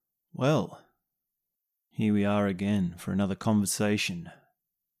Well, here we are again for another conversation.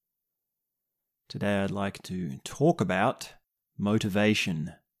 Today I'd like to talk about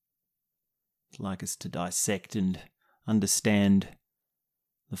motivation. I'd like us to dissect and understand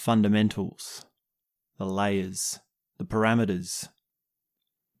the fundamentals, the layers, the parameters.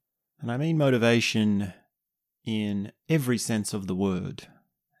 And I mean motivation in every sense of the word,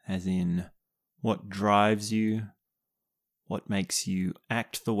 as in what drives you, what makes you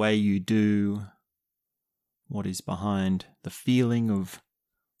act the way you do, what is behind the feeling of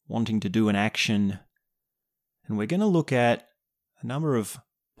wanting to do an action. And we're going to look at a number of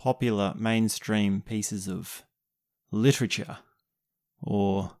popular mainstream pieces of literature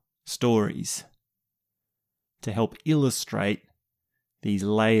or stories to help illustrate these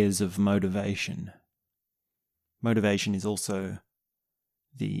layers of motivation. Motivation is also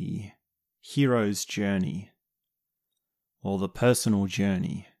the hero's journey or the personal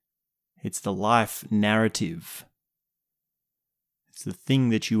journey. It's the life narrative. It's the thing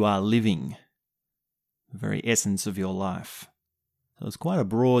that you are living, the very essence of your life. So it's quite a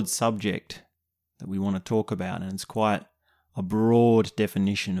broad subject that we want to talk about, and it's quite a broad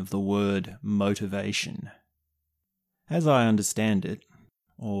definition of the word motivation. As I understand it,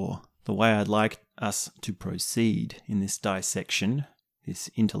 or the way I'd like us to proceed in this dissection, this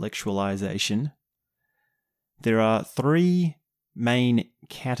intellectualization, there are three main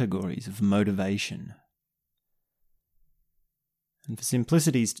categories of motivation. And for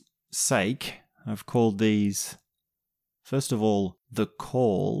simplicity's sake, I've called these, first of all, the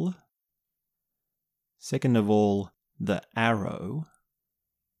call, second of all, the arrow,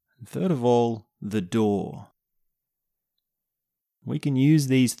 and third of all, the door. We can use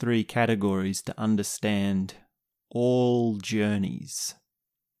these three categories to understand all journeys,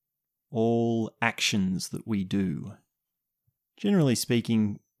 all actions that we do. Generally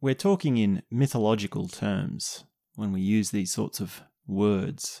speaking, we're talking in mythological terms when we use these sorts of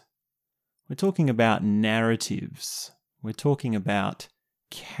words. We're talking about narratives. We're talking about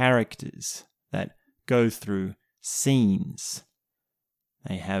characters that go through scenes.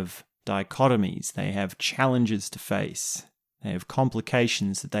 They have dichotomies. They have challenges to face. They have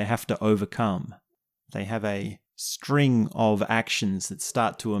complications that they have to overcome. They have a string of actions that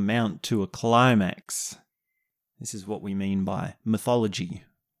start to amount to a climax. This is what we mean by mythology,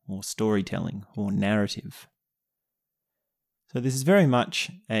 or storytelling, or narrative. So this is very much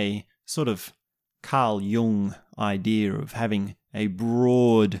a sort of Carl Jung idea of having a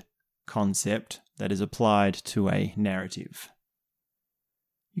broad concept that is applied to a narrative.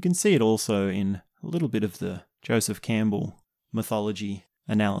 You can see it also in a little bit of the Joseph Campbell mythology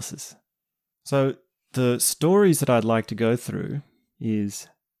analysis. So the stories that I'd like to go through is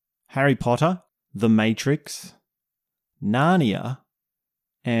Harry Potter, The Matrix, Narnia,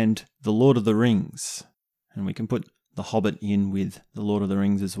 and The Lord of the Rings. And we can put The Hobbit in with The Lord of the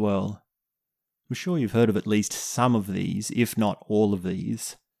Rings as well. I'm sure you've heard of at least some of these, if not all of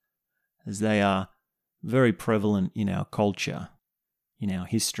these, as they are very prevalent in our culture, in our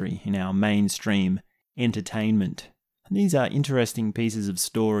history, in our mainstream entertainment. And these are interesting pieces of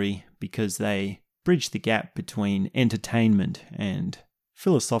story because they bridge the gap between entertainment and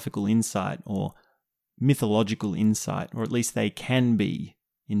philosophical insight or mythological insight, or at least they can be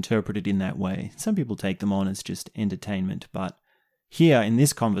interpreted in that way. Some people take them on as just entertainment, but here in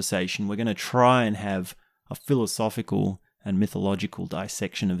this conversation, we're going to try and have a philosophical and mythological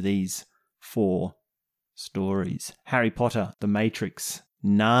dissection of these four stories: Harry Potter, The Matrix,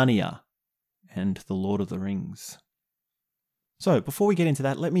 Narnia, and The Lord of the Rings. So before we get into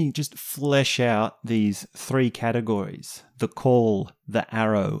that, let me just flesh out these three categories: the call, the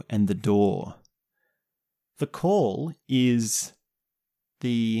arrow, and the door. The call is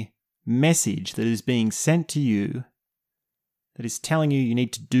the message that is being sent to you that is telling you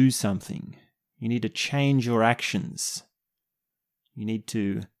need to do something. You need to change your actions. You need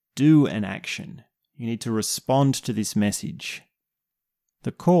to do an action. You need to respond to this message.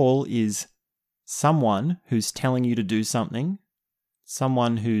 The call is someone who's telling you to do something,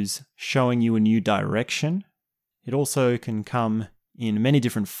 someone who's showing you a new direction. It also can come in many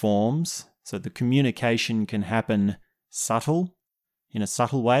different forms. So the communication can happen in a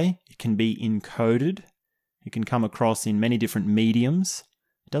subtle way. It can be encoded. It can come across in many different mediums.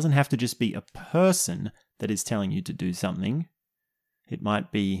 It doesn't have to just be a person that is telling you to do something. It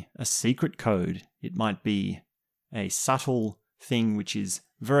might be a secret code. It might be a subtle thing which is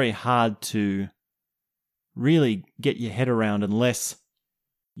very hard to really get your head around unless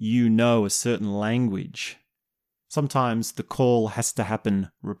you know a certain language. Sometimes the call has to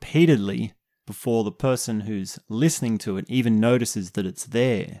happen repeatedly before the person who's listening to it even notices that it's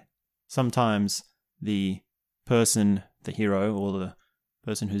there. Sometimes the person, the hero, or the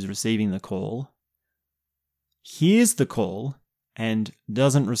person who's receiving the call, hears the call and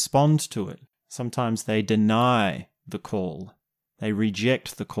doesn't respond to it. Sometimes they deny the call. They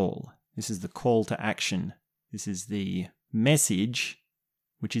reject the call. This is the call to action. This is the message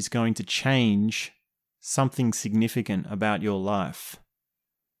which is going to change something significant about your life.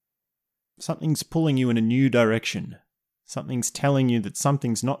 Something's pulling you in a new direction. Something's telling you that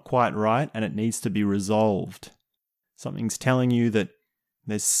something's not quite right and it needs to be resolved. Something's telling you that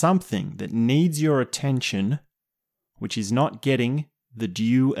there's something that needs your attention which is not getting the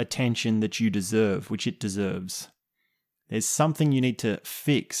due attention that you deserve, which it deserves. There's something you need to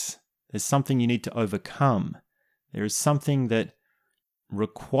fix. There's something you need to overcome. There is something that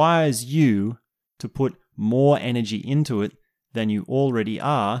requires you to put more energy into it than you already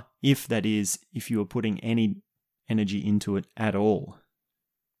are, if you are putting any energy into it at all.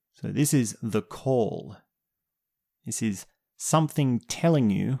 So this is the call. This is something telling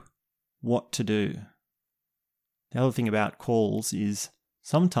you what to do. The other thing about calls is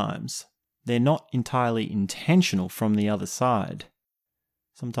sometimes they're not entirely intentional from the other side.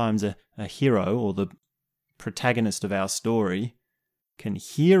 Sometimes a hero or the protagonist of our story can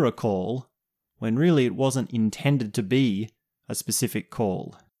hear a call when really it wasn't intended to be a specific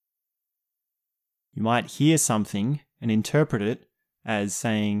call. You might hear something and interpret it as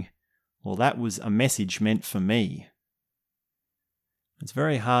saying, well, that was a message meant for me. It's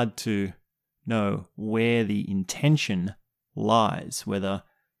very hard to know where the intention lies, whether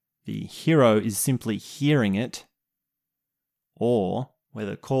the hero is simply hearing it or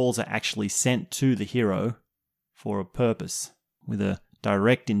whether calls are actually sent to the hero for a purpose, with a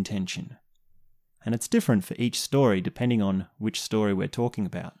direct intention. And it's different for each story depending on which story we're talking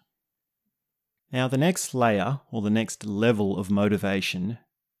about. Now, the next layer, or the next level of motivation,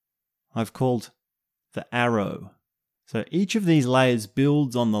 I've called the arrow. So each of these layers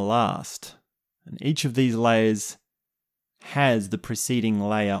builds on the last, and each of these layers has the preceding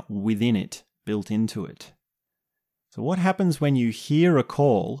layer within it, built into it. So what happens when you hear a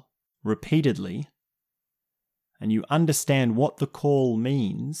call repeatedly, and you understand what the call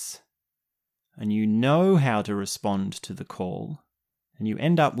means, and you know how to respond to the call, and you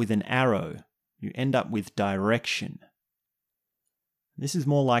end up with an arrow, you end up with direction. This is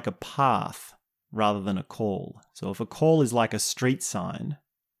more like a path rather than a call. So if a call is like a street sign,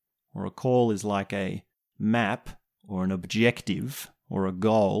 or a call is like a map, or an objective, or a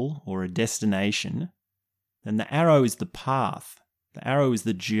goal, or a destination, then the arrow is the path. The arrow is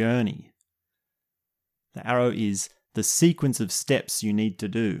the journey. The arrow is the sequence of steps you need to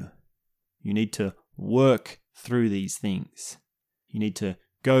do. You need to work through these things. You need to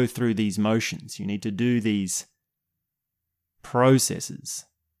go through these motions. You need to do these processes.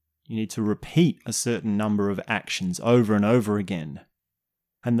 You need to repeat a certain number of actions over and over again.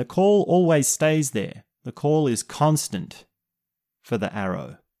 And the call always stays there. The call is constant for the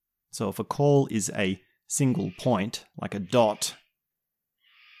arrow. So if a call is a single point, like a dot,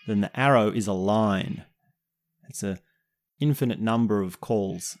 then the arrow is a line. It's an infinite number of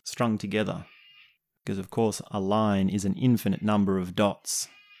calls strung together, because of course a line is an infinite number of dots.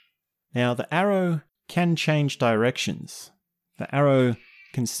 Now the arrow can change directions. The arrow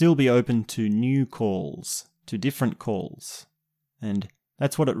can still be open to new calls, to different calls. And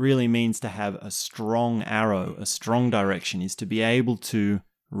that's what it really means to have a strong arrow, a strong direction, is to be able to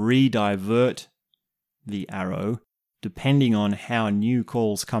re-divert the arrow depending on how new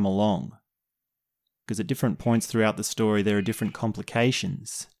calls come along. Because at different points throughout the story, there are different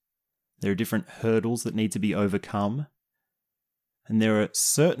complications. There are different hurdles that need to be overcome. And there are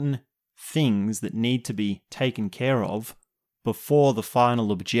certain things that need to be taken care of before the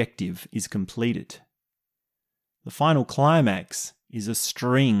final objective is completed. The final climax is a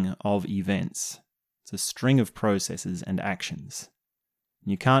string of events. It's a string of processes and actions.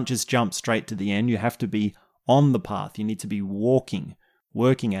 You can't just jump straight to the end. You have to be on the path. You need to be walking,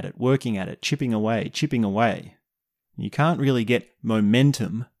 working at it, chipping away. You can't really get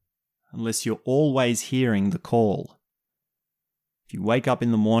momentum unless you're always hearing the call. If you wake up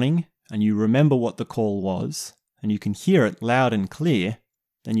in the morning and you remember what the call was, and you can hear it loud and clear,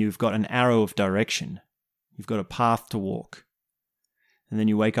 then you've got an arrow of direction. You've got a path to walk. And then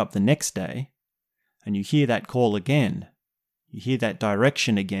you wake up the next day and you hear that call again. You hear that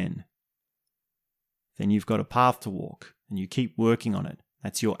direction again. Then you've got a path to walk and you keep working on it.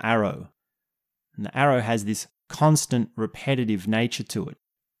 That's your arrow. And the arrow has this constant repetitive nature to it.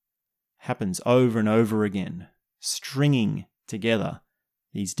 Happens over and over again, stringing together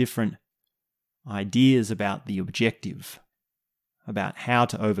these different ideas about the objective. about how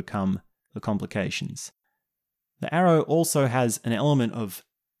to overcome the complications. The arrow also has an element of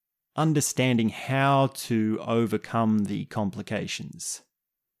understanding how to overcome the complications.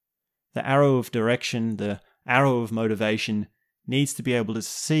 The arrow of direction, the arrow of motivation, needs to be able to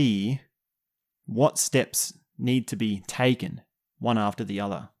see what steps need to be taken one after the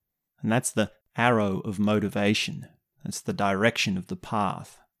other. And that's the arrow of motivation. That's the direction of the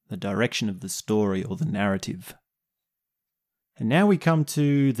path, the direction of the story or the narrative. And now we come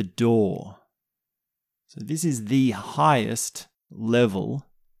to the door. So this is the highest level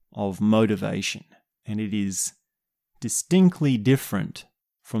of motivation, and it is distinctly different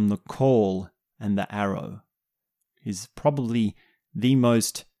from the call and the arrow. It is probably the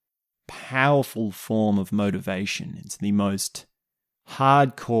most powerful form of motivation. It's the most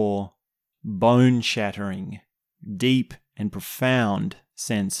hardcore, bone-shattering, deep and profound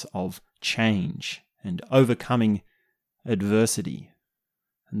sense of change and overcoming adversity.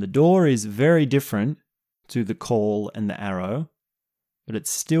 And the door is very different to the call and the arrow, but it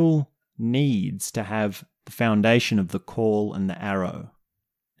still needs to have the foundation of the call and the arrow.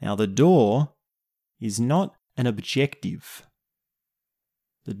 Now, the door is not an objective.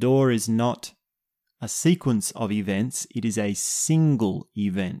 The door is not a sequence of events, it is a single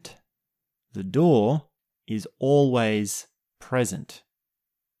event. The door is always present.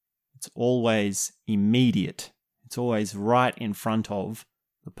 It's always immediate. It's always right in front of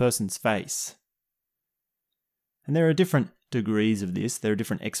the person's face. And there are different degrees of this. There are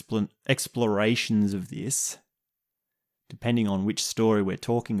different explorations of this, depending on which story we're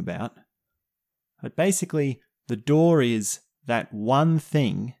talking about. But basically, the door is that one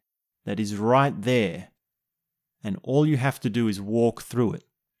thing that is right there, and all you have to do is walk through it.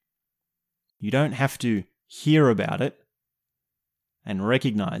 You don't have to hear about it and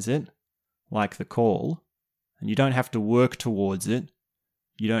recognize it, like the call, and you don't have to work towards it.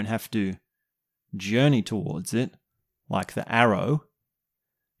 You don't have to journey towards it, like the arrow.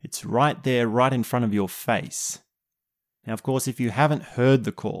 It's right there, right in front of your face. Now, of course, if you haven't heard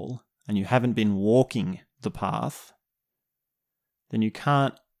the call and you haven't been walking the path, then you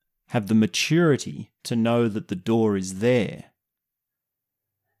can't have the maturity to know that the door is there.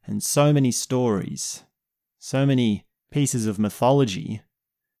 And so many stories, so many pieces of mythology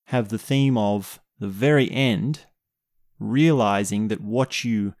have the theme of the very end realizing that what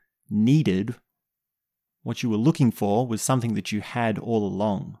you needed, what you were looking for, was something that you had all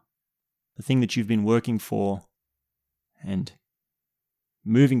along. The thing that you've been working for and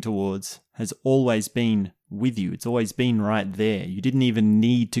moving towards has always been with you. It's always been right there. You didn't even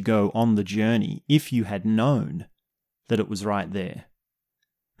need to go on the journey if you had known that it was right there.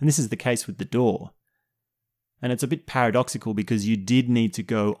 And this is the case with the door. And it's a bit paradoxical because you did need to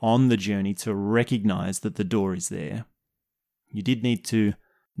go on the journey to recognize that the door is there. You did need to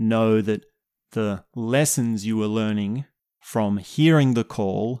know that the lessons you were learning from hearing the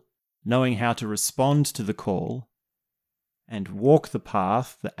call, knowing how to respond to the call, and walk the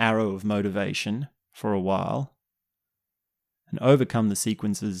path, the arrow of motivation, for a while, and overcome the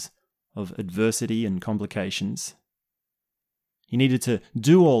sequences of adversity and complications. You needed to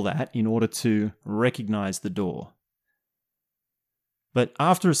do all that in order to recognize the door. But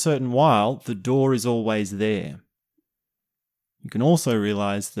after a certain while, the door is always there. You can also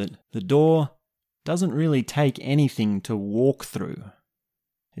realize that the door doesn't really take anything to walk through.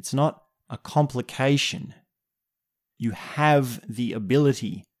 It's not a complication. You have the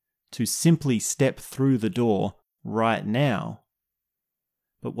ability to simply step through the door right now.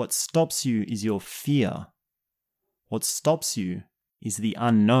 But what stops you is your fear. What stops you is the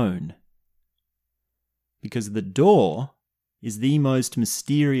unknown. Because the door is the most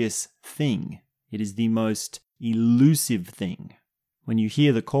mysterious thing. It is the most elusive thing. When you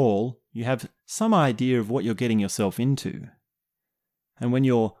hear the call, you have some idea of what you're getting yourself into. And when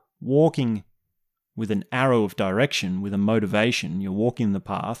you're walking with an arrow of direction, with a motivation, you're walking the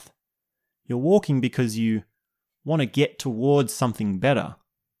path, you're walking because you want to get towards something better.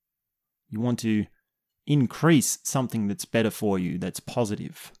 You want to increase something that's better for you, that's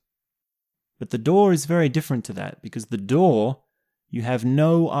positive. But the door is very different to that, because the door, you have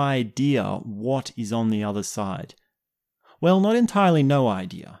no idea what is on the other side. Well, not entirely no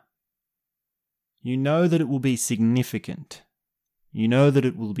idea. You know that it will be significant. You know that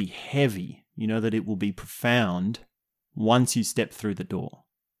it will be heavy. You know that it will be profound once you step through the door.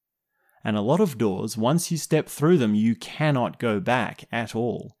 And a lot of doors, once you step through them, you cannot go back at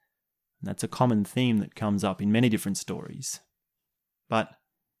all. And that's a common theme that comes up in many different stories. But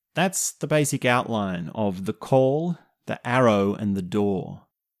that's the basic outline of the call, the arrow, and the door.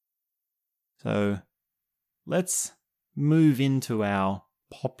 So let's move into our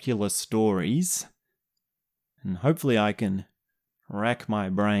popular stories, and hopefully I can rack my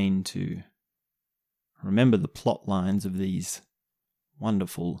brain to remember the plot lines of these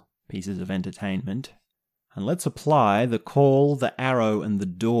wonderful pieces of entertainment. And let's apply the call, the arrow, and the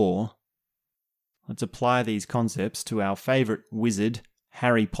door. Let's apply these concepts to our favourite wizard,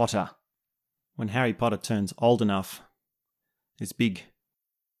 Harry Potter. When Harry Potter turns old enough, this big,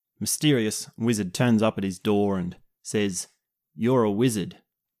 mysterious wizard turns up at his door and says, "You're a wizard.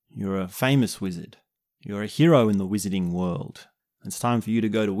 You're a famous wizard. You're a hero in the wizarding world. It's time for you to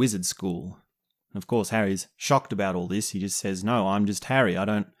go to wizard school." And of course, Harry's shocked about all this. He just says, "No, I'm just Harry. I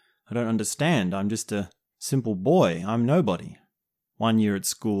don't understand. I'm just a simple boy. I'm nobody." 1 year at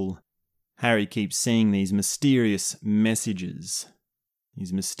school, Harry keeps seeing these mysterious messages,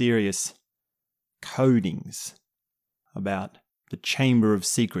 these mysterious codings about the Chamber of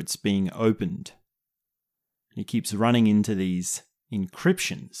Secrets being opened. He keeps running into these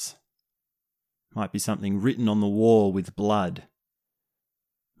encryptions. Might be something written on the wall with blood.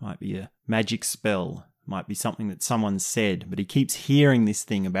 Might be a magic spell. Might be something that someone said, but he keeps hearing this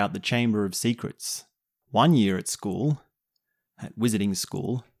thing about the Chamber of Secrets. 1 year at school, at wizarding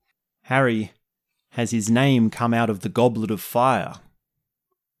school, Harry has his name come out of the Goblet of Fire.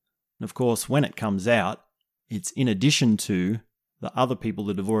 And of course, when it comes out, it's in addition to the other people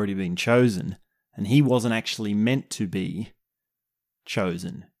that have already been chosen, and he wasn't actually meant to be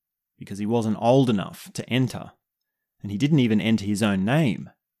chosen because he wasn't old enough to enter, and he didn't even enter his own name.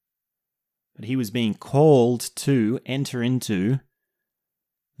 But he was being called to enter into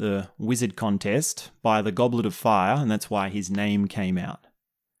the wizard contest by the Goblet of Fire, and that's why his name came out.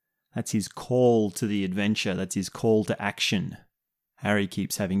 That's his call to the adventure. That's his call to action. Harry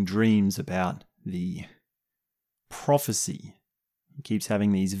keeps having dreams about the prophecy. He keeps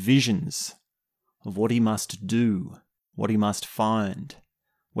having these visions of what he must do, what he must find,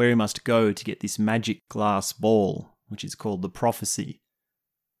 where he must go to get this magic glass ball, which is called the prophecy.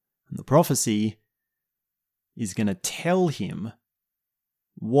 And the prophecy is going to tell him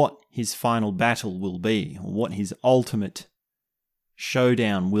what his final battle will be, or what his ultimate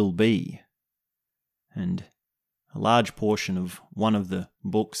showdown will be. And a large portion of one of the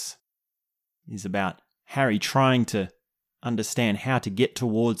books is about Harry trying to understand how to get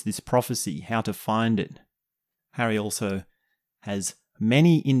towards this prophecy, how to find it. Harry also has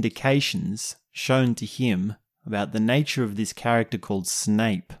many indications shown to him about the nature of this character called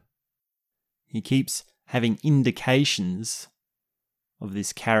Snape. He keeps having indications of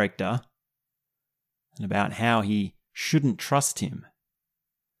this character and about how he shouldn't trust him,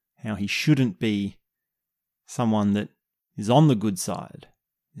 how he shouldn't be someone that is on the good side,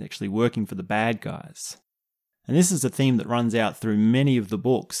 is actually working for the bad guys. And this is a theme that runs out through many of the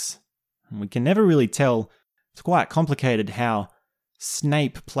books. And we can never really tell. It's quite complicated how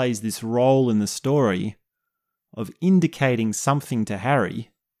Snape plays this role in the story of indicating something to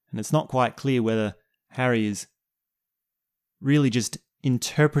Harry, and it's not quite clear whether Harry is really just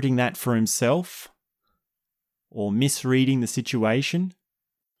interpreting that for himself or misreading the situation.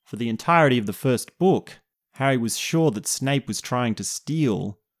 For the entirety of the first book, Harry was sure that Snape was trying to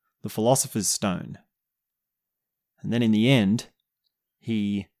steal the Philosopher's Stone. And then in the end,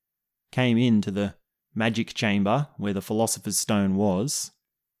 he came into the magic chamber where the Philosopher's Stone was,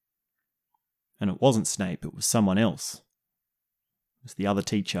 and it wasn't Snape, it was someone else. It was the other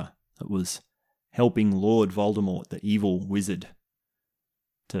teacher that was helping Lord Voldemort, the evil wizard,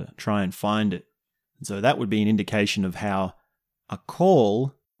 to try and find it. And so that would be an indication of how a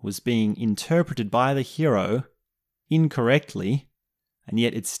call was being interpreted by the hero incorrectly, and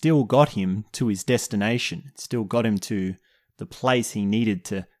yet it still got him to his destination. It still got him to the place he needed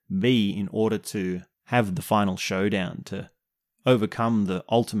to be in order to have the final showdown, to overcome the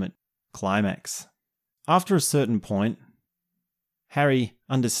ultimate climax. After a certain point, Harry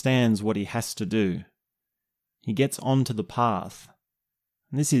understands what he has to do. He gets onto the path.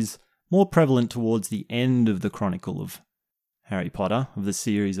 And this is more prevalent towards the end of the chronicle of Harry Potter, of the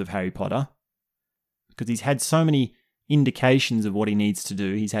series of Harry Potter, because he's had so many indications of what he needs to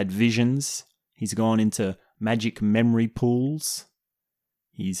do. He's had visions. He's gone into magic memory pools.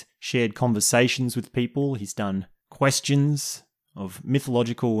 He's shared conversations with people. He's done questions of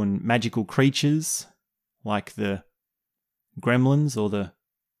mythological and magical creatures, like the gremlins or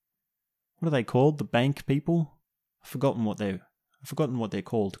what are they called? The bank people? I've forgotten what they're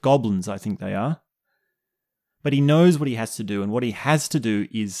called. Goblins, I think they are. But he knows what he has to do, and what he has to do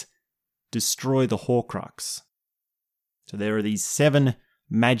is destroy the Horcrux. So there are these 7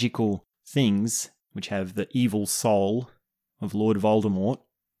 magical things which have the evil soul of Lord Voldemort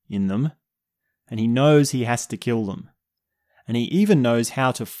in them, and he knows he has to kill them. And he even knows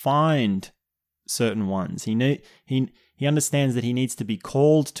how to find certain ones. He understands that he needs to be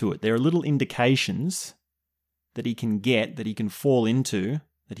called to it. There are little indications that he can get, that he can fall into,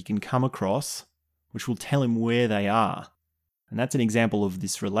 that he can come across, which will tell him where they are. And that's an example of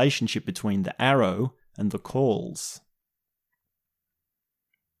this relationship between the arrow and the calls.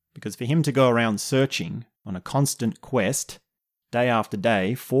 Because for him to go around searching on a constant quest, day after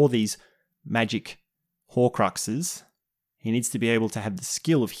day, for these magic Horcruxes, he needs to be able to have the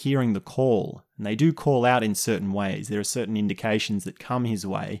skill of hearing the call. And they do call out in certain ways. There are certain indications that come his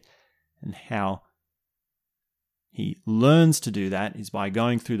way, and how he learns to do that is by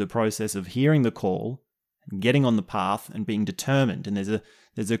going through the process of hearing the call and getting on the path and being determined. And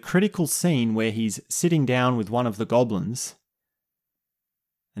there's a critical scene where he's sitting down with one of the goblins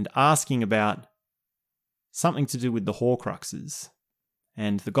and asking about something to do with the Horcruxes.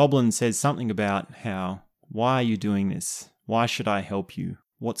 And the goblin says something about how, why are you doing this? Why should I help you?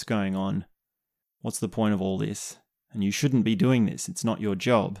 What's going on? What's the point of all this? And you shouldn't be doing this. It's not your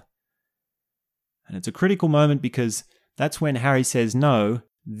job. And it's a critical moment because that's when Harry says, no,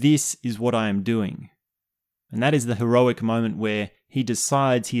 this is what I am doing. And that is the heroic moment where he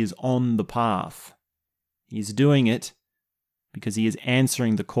decides he is on the path. He is doing it because he is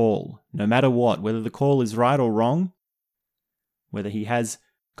answering the call, no matter what, whether the call is right or wrong, whether he has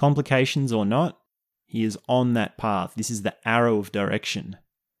complications or not, he is on that path. This is the arrow of direction.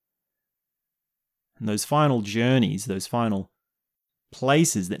 And those final journeys, those final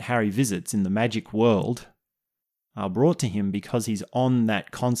places that Harry visits in the magic world are brought to him because he's on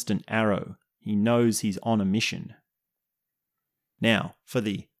that constant arrow. He knows he's on a mission. Now, for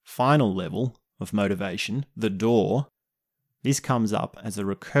the final level of motivation, the door, this comes up as a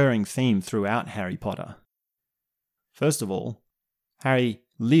recurring theme throughout Harry Potter. First of all, Harry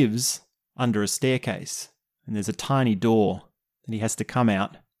lives under a staircase, and there's a tiny door that he has to come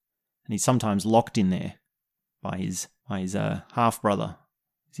out, and he's sometimes locked in there by his half-brother.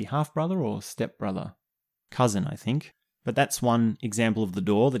 Is he half-brother or step-brother? Cousin, I think. But that's one example of the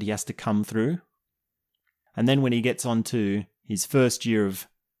door that he has to come through. And then when he gets onto his first year of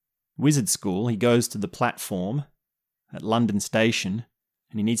wizard school, he goes to the platform at London Station,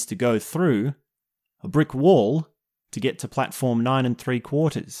 and he needs to go through a brick wall to get to platform 9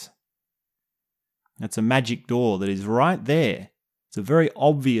 3/4. That's a magic door that is right there. It's a very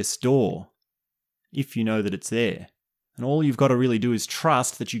obvious door, if you know that it's there. And all you've got to really do is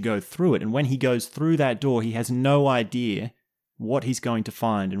trust that you go through it. And when he goes through that door, he has no idea what he's going to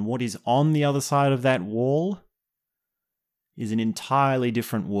find. And what is on the other side of that wall is an entirely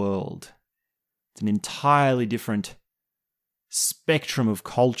different world. It's an entirely different spectrum of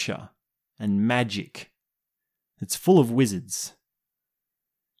culture and magic. It's full of wizards.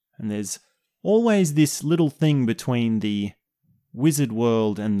 And there's always this little thing between the wizard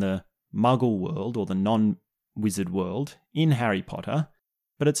world and the muggle world, or the non-wizard world, in Harry Potter,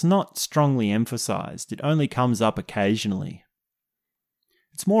 but it's not strongly emphasized. It only comes up occasionally.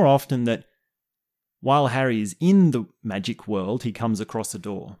 It's more often that while Harry is in the magic world, he comes across a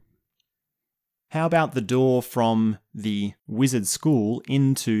door. How about the door from the wizard school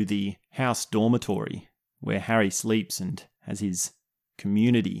into the house dormitory, where Harry sleeps and has his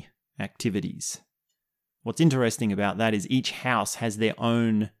community activities? What's interesting about that is each house has their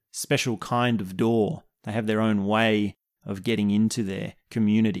own special kind of door. They have their own way of getting into their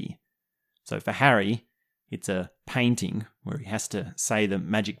community. So for Harry, it's a painting where he has to say the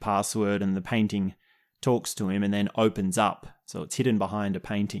magic password and the painting talks to him and then opens up. So it's hidden behind a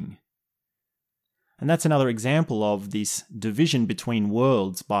painting. And that's another example of this division between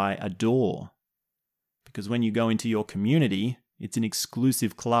worlds by a door. Because when you go into your community, it's an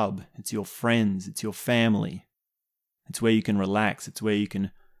exclusive club. It's your friends. It's your family. It's where you can relax. It's where you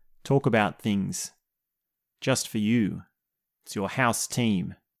can talk about things just for you. It's your house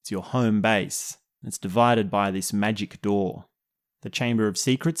team. It's your home base. It's divided by this magic door. The Chamber of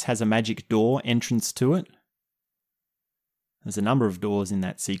Secrets has a magic door entrance to it. There's a number of doors in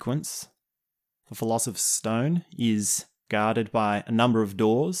that sequence. The Philosopher's Stone is guarded by a number of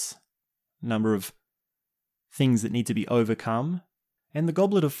doors, a number of things that need to be overcome. And the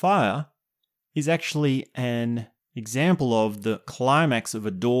Goblet of Fire is actually an example of the climax of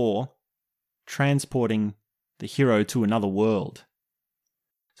a door transporting the hero to another world.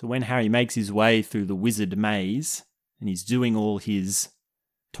 So when Harry makes his way through the wizard maze and he's doing all his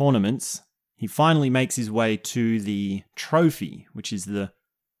tournaments, he finally makes his way to the trophy, which is the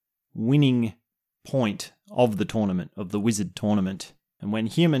winning point of the tournament, of the wizard tournament. And when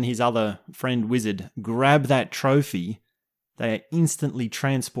him and his other friend wizard grab that trophy, they are instantly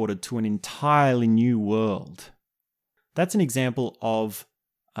transported to an entirely new world. That's an example of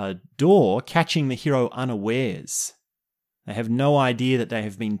a door catching the hero unawares. They have no idea that they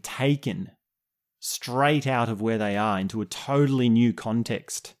have been taken straight out of where they are into a totally new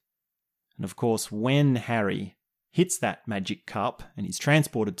context. And of course, when Harry hits that magic cup and is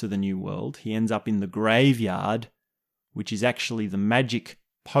transported to the new world, he ends up in the graveyard, which is actually the magic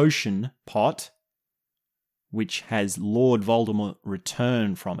potion pot, which has Lord Voldemort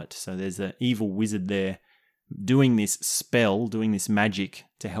return from it. So there's an evil wizard there doing this spell, doing this magic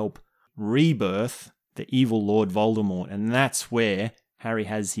to help rebirth the evil Lord Voldemort. And that's where Harry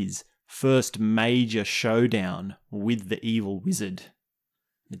has his first major showdown with the evil wizard.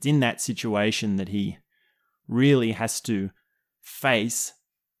 It's in that situation that he really has to face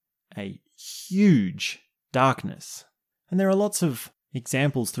a huge darkness. And there are lots of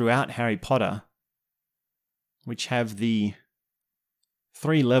examples throughout Harry Potter which have the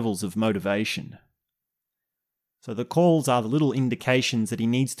 3 levels of motivation. So the calls are the little indications that he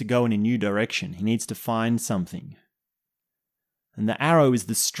needs to go in a new direction. He needs to find something. And the arrow is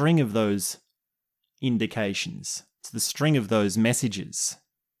the string of those indications. It's the string of those messages.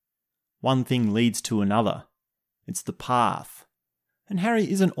 One thing leads to another. It's the path. And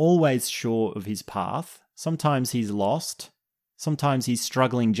Harry isn't always sure of his path. Sometimes he's lost. Sometimes he's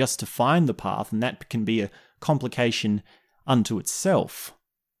struggling just to find the path, and that can be a complication unto itself.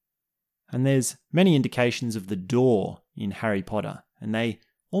 And there's many indications of the door in Harry Potter, and they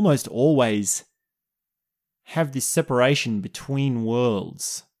almost always have this separation between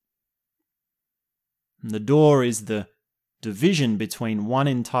worlds. And the door is the division between one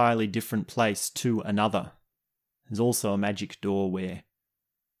entirely different place to another. There's also a magic door where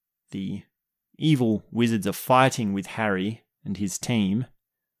the evil wizards are fighting with Harry and his team,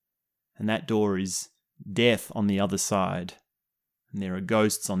 and that door is death on the other side, and there are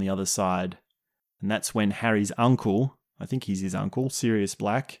ghosts on the other side, and that's when Harry's uncle, I think he's his uncle, Sirius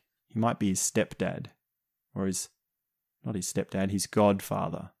Black, he might be his stepdad, or not his stepdad, his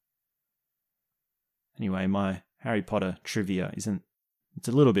godfather. Anyway, my Harry Potter trivia it's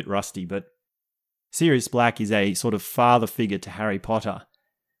a little bit rusty, but Sirius Black is a sort of father figure to Harry Potter,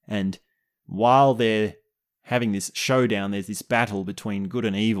 and while they're having this showdown, there's this battle between good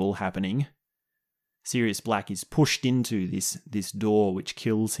and evil happening. Sirius Black is pushed into this door which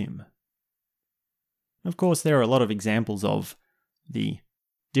kills him. Of course, there are a lot of examples of the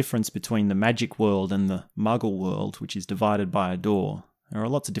difference between the magic world and the muggle world, which is divided by a door. There are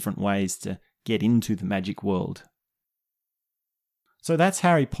lots of different ways to get into the magic world. So that's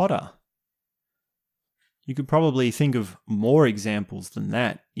Harry Potter. You could probably think of more examples than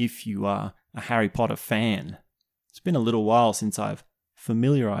that if you are a Harry Potter fan. It's been a little while since I've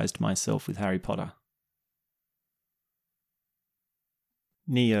familiarized myself with Harry Potter.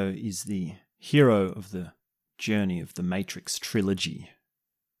 Neo is the hero of the journey of the Matrix trilogy.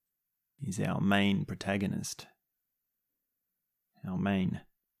 He's our main protagonist, our main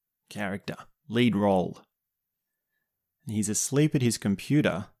character, lead role. And he's asleep at his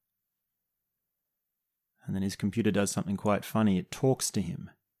computer, and then his computer does something quite funny. It talks to him,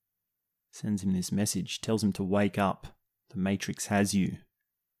 sends him this message, tells him to wake up. The Matrix has you.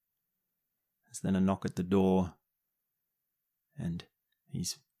 There's then a knock at the door, and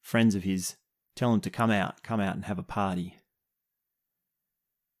these friends of his tell him to come out and have a party.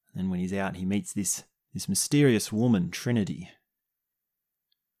 And then when he's out, he meets this mysterious woman, Trinity.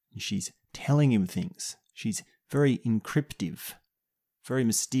 And she's telling him things. She's very encryptive, very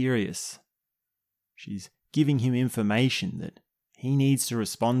mysterious. She's giving him information that he needs to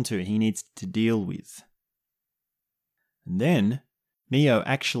respond to, he needs to deal with. And then Neo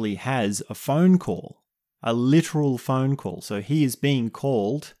actually has a phone call, a literal phone call. So he is being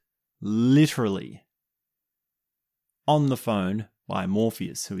called literally on the phone by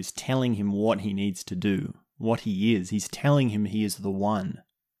Morpheus, who is telling him what he needs to do, what he is. He's telling him he is the one.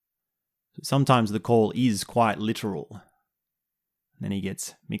 So sometimes the call is quite literal. And then he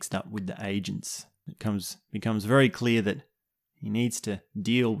gets mixed up with the agents. It becomes very clear that he needs to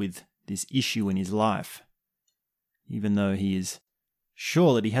deal with this issue in his life, even though he is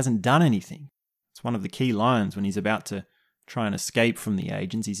sure that he hasn't done anything. It's one of the key lines when he's about to try and escape from the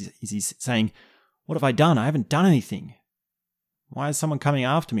agents. He's saying, "What have I done? I haven't done anything. Why is someone coming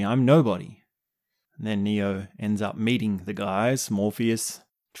after me? I'm nobody." And then Neo ends up meeting the guys, Morpheus,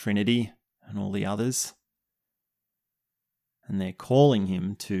 Trinity, and all the others. And they're calling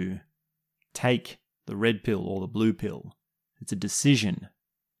him to take the red pill or the blue pill. It's a decision.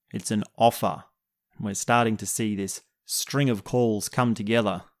 It's an offer. And we're starting to see this string of calls come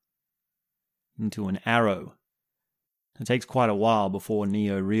together into an arrow. It takes quite a while before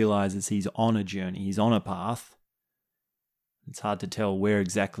Neo realizes he's on a journey, he's on a path. It's hard to tell where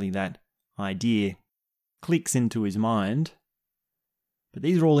exactly that idea clicks into his mind. But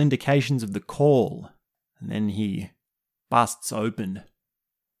these are all indications of the call. And then he busts open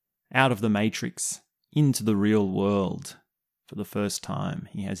out of the Matrix into the real world for the first time.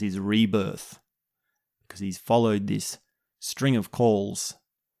 He has his rebirth because he's followed this string of calls.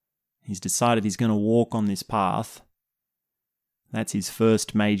 He's decided he's going to walk on this path. That's his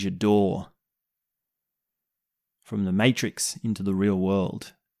first major door from the Matrix into the real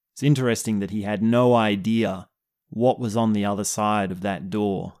world. It's interesting that he had no idea what was on the other side of that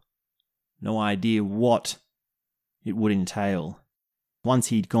door. No idea what it would entail. Once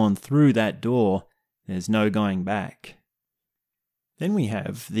he'd gone through that door, there's no going back. Then we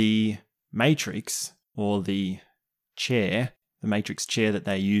have the Matrix, or the chair, the Matrix chair that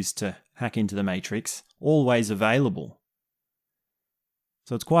they use to hack into the Matrix, always available.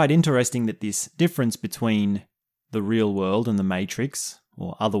 So it's quite interesting that this difference between the real world and the Matrix,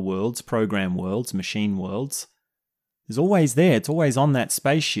 or other worlds, program worlds, machine worlds, is always there. It's always on that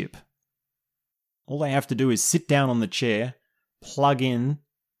spaceship. All they have to do is sit down on the chair, plug in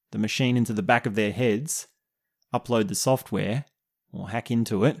the machine into the back of their heads, upload the software, or hack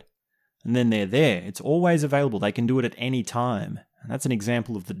into it, and then they're there. It's always available. They can do it at any time. And that's an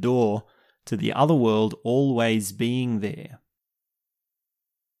example of the door to the other world always being there.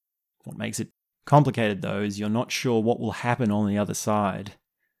 What makes it complicated, though, is you're not sure what will happen on the other side.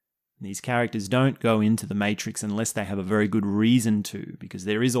 These characters don't go into the Matrix unless they have a very good reason to, because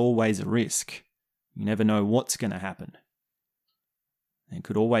there is always a risk. You never know what's going to happen. There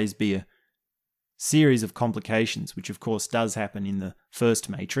could always be a series of complications, which of course does happen in the first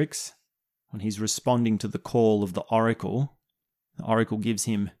Matrix. When he's responding to the call of the Oracle, the Oracle gives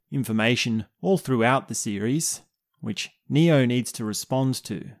him information all throughout the series, which Neo needs to respond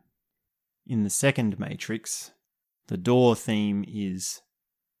to. In the second Matrix, the door theme is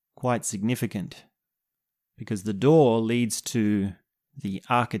quite significant, because the door leads to the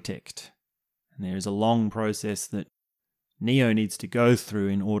architect, and there is a long process that Neo needs to go through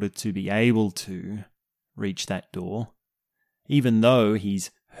in order to be able to reach that door. Even though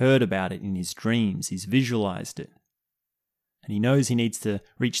he's heard about it in his dreams, he's visualized it. And he knows he needs to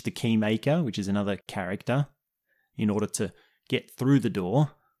reach the Keymaker, which is another character, in order to get through the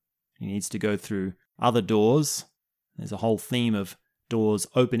door. He needs to go through other doors. There's a whole theme of doors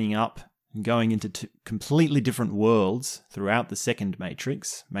opening up and going into completely different worlds throughout the second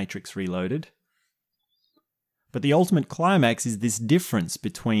Matrix, Matrix Reloaded. But the ultimate climax is this difference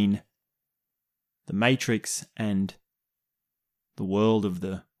between the Matrix and the world of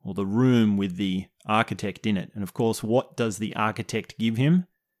the room with the architect in it. And of course, what does the architect give him?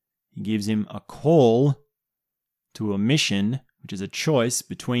 He gives him a call to a mission, which is a choice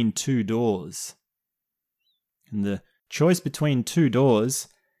between two doors. And the choice between two doors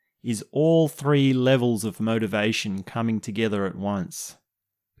is all three levels of motivation coming together at once.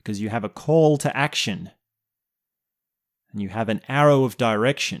 Because you have a call to action, and you have an arrow of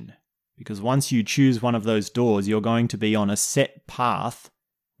direction. Because once you choose one of those doors, you're going to be on a set path,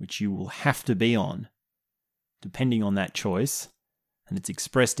 which you will have to be on, depending on that choice. And it's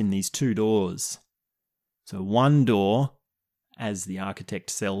expressed in these two doors. So one door, as the architect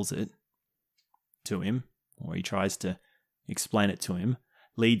sells it to him, or he tries to explain it to him,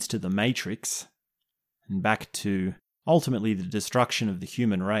 leads to the Matrix, and back to ultimately the destruction of the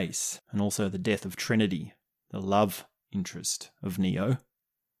human race, and also the death of Trinity, the love interest of Neo.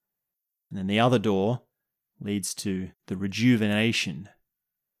 And then the other door leads to the rejuvenation,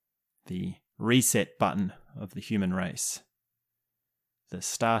 the reset button of the human race, the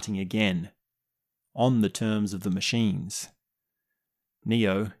starting again on the terms of the machines.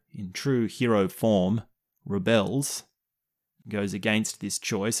 Neo, in true hero form, rebels, goes against this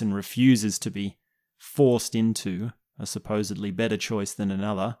choice and refuses to be forced into a supposedly better choice than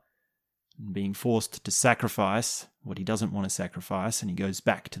another, and being forced to sacrifice what he doesn't want to sacrifice, and he goes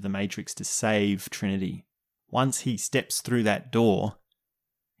back to the Matrix to save Trinity. Once he steps through that door,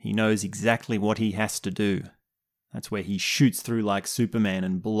 he knows exactly what he has to do. That's where he shoots through like Superman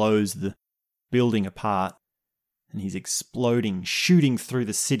and blows the building apart, and he's exploding, shooting through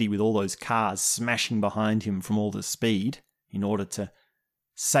the city with all those cars smashing behind him from all the speed in order to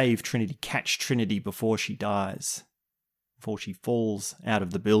save Trinity, catch Trinity before she dies, before she falls out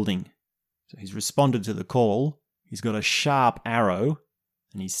of the building. So he's responded to the call, he's got a sharp arrow,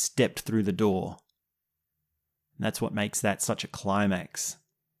 and he's stepped through the door. And that's what makes that such a climax.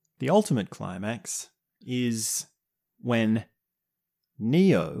 The ultimate climax is when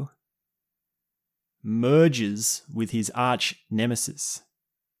Neo merges with his arch nemesis,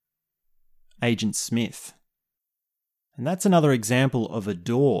 Agent Smith. And that's another example of a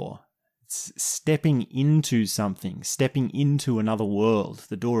door. It's stepping into something, stepping into another world,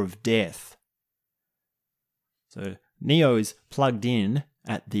 the door of death. So Neo is plugged in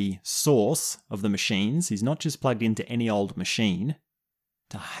at the source of the machines. He's not just plugged into any old machine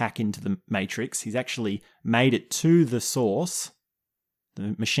to hack into the Matrix. He's actually made it to the source,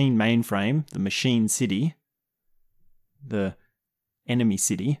 the machine mainframe, the machine city, the enemy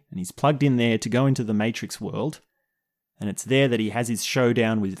city, and he's plugged in there to go into the Matrix world. And it's there that he has his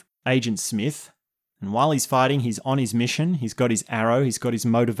showdown with Agent Smith. And while he's fighting, he's on his mission. He's got his arrow. He's got his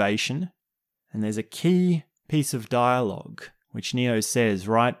motivation. And there's a key piece of dialogue which Neo says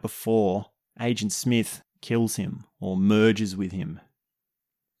right before Agent Smith kills him or merges with him.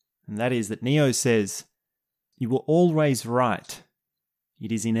 And that is that Neo says, "You were always right.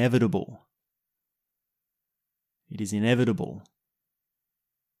 It is inevitable. It is inevitable.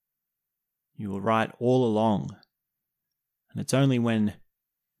 You were right all along." And it's only when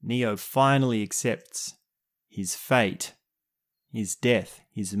Neo finally accepts his fate, his death,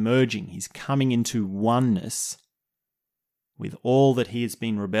 his merging, his coming into oneness with all that he has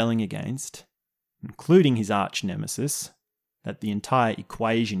been rebelling against, including his arch nemesis, that the entire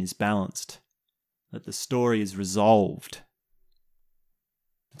equation is balanced, that the story is resolved.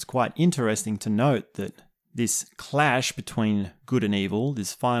 It's quite interesting to note that this clash between good and evil,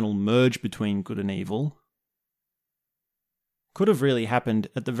 this final merge between good and evil, could have really happened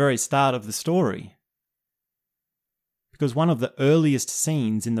at the very start of the story. Because one of the earliest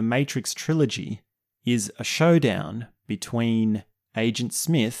scenes in the Matrix trilogy is a showdown between Agent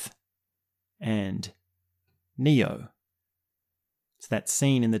Smith and Neo. It's that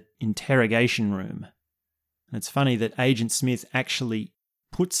scene in the interrogation room. And it's funny that Agent Smith actually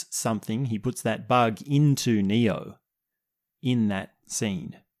puts something, he puts that bug into Neo in that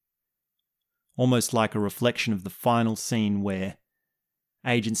scene. Almost like a reflection of the final scene where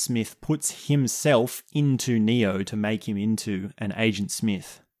Agent Smith puts himself into Neo to make him into an Agent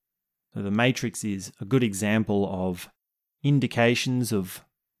Smith. So the Matrix is a good example of indications of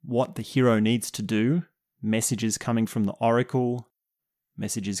what the hero needs to do, messages coming from the Oracle,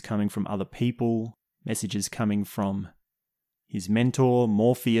 messages coming from other people, messages coming from his mentor,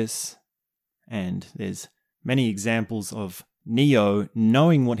 Morpheus, and there's many examples of Neo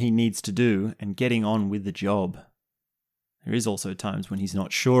knowing what he needs to do and getting on with the job. There is also times when he's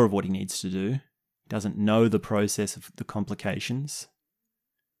not sure of what he needs to do, he doesn't know the process of the complications,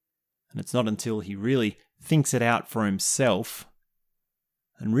 and it's not until he really thinks it out for himself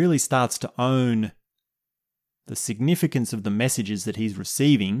and really starts to own the significance of the messages that he's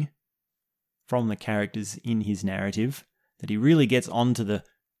receiving from the characters in his narrative that he really gets onto the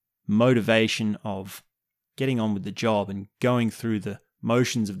motivation of getting on with the job and going through the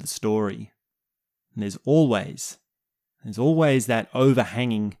motions of the story. And there's always that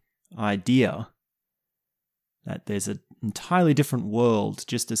overhanging idea that there's an entirely different world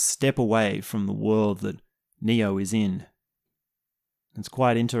just a step away from the world that Neo is in. It's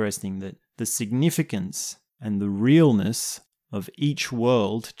quite interesting that the significance and the realness of each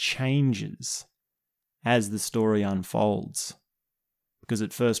world changes as the story unfolds. Because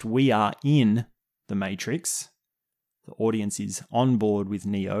at first we are in the Matrix, the audience is on board with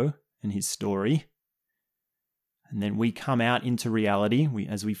Neo and his story, and then we come out into reality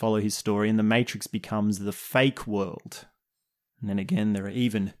as we follow his story, and the Matrix becomes the fake world. And then again, there are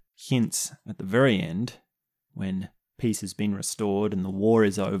even hints at the very end when peace has been restored and the war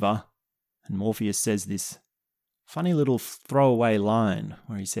is over, and Morpheus says this funny little throwaway line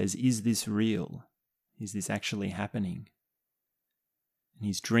where he says, "Is this real? Is this actually happening?" And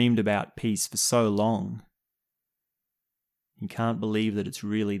he's dreamed about peace for so long. He can't believe that it's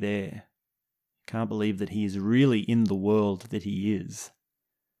really there. He can't believe that he is really in the world that he is.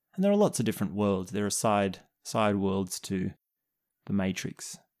 And there are lots of different worlds. There are side worlds to the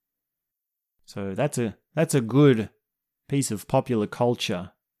Matrix. So that's a good piece of popular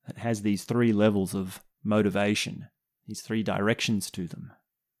culture that has these three levels of motivation, these three directions to them.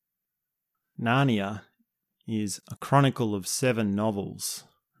 Narnia is a chronicle of 7 novels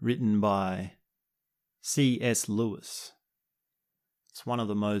written by C.S. Lewis. It's one of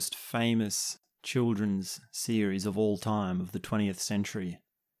the most famous children's series of all time of the 20th century.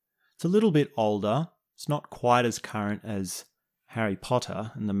 It's a little bit older. It's not quite as current as Harry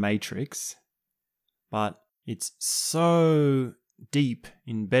Potter and The Matrix, but it's so deep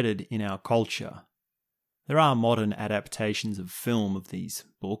embedded in our culture. There are modern adaptations of film of these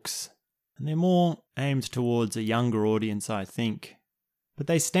books, and they're more aimed towards a younger audience, I think. But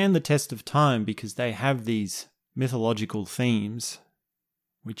they stand the test of time because they have these mythological themes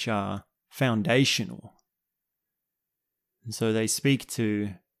which are foundational. And so they speak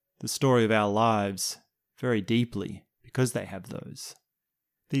to the story of our lives very deeply because they have those.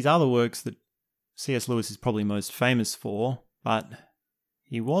 These are the works that C.S. Lewis is probably most famous for, but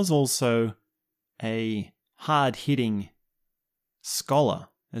he was also a hard-hitting scholar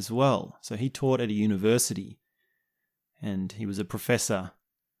as well. So he taught at a university and he was a professor.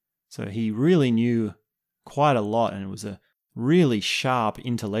 So he really knew quite a lot and was a really sharp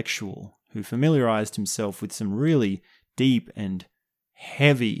intellectual who familiarized himself with some really deep and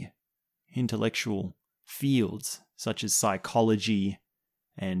heavy intellectual fields such as psychology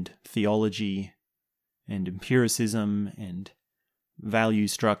and theology and empiricism and value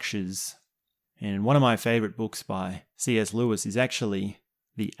structures. And one of my favorite books by C.S. Lewis is actually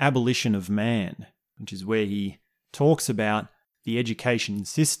The Abolition of Man, which is where he talks about the education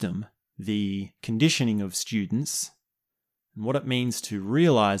system, the conditioning of students, and what it means to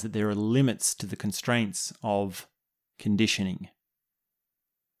realize that there are limits to the constraints of conditioning.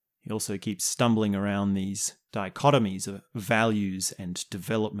 He also keeps stumbling around these dichotomies of values and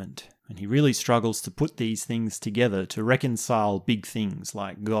development, and he really struggles to put these things together to reconcile big things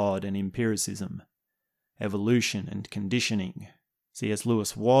like God and empiricism, evolution and conditioning. C.S.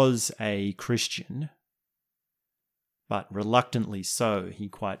 Lewis was a Christian, but reluctantly so, he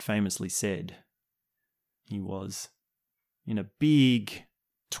quite famously said. He was in a big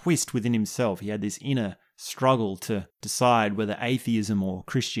twist within himself. He had this inner struggle to decide whether atheism or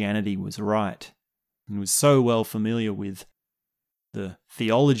Christianity was right. He was so well familiar with the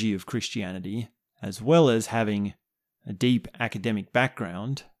theology of Christianity, as well as having a deep academic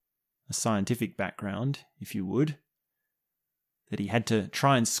background, a scientific background, if you would, that he had to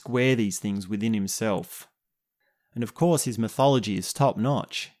try and square these things within himself. And of course, his mythology is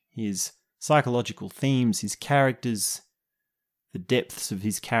top-notch. His psychological themes, his characters, the depths of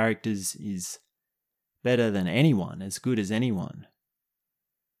his characters is better than anyone, as good as anyone.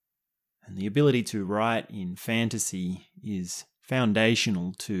 And the ability to write in fantasy is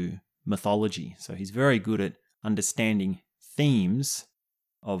foundational to mythology. So he's very good at understanding themes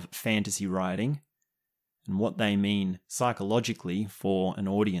of fantasy writing and what they mean psychologically for an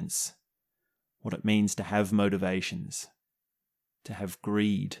audience. What it means to have motivations, to have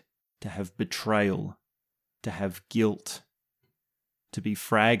greed, to have betrayal, to have guilt, to be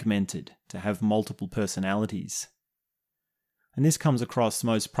fragmented, to have multiple personalities. And this comes across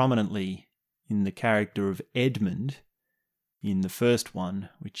most prominently in the character of Edmund in the first one,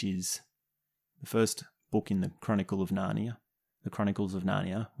 which is the first book in the Chronicles of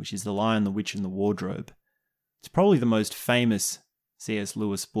Narnia, which is The Lion, the Witch and the Wardrobe. It's probably the most famous C.S.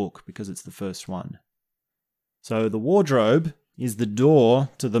 Lewis book because it's the first one. So the wardrobe is the door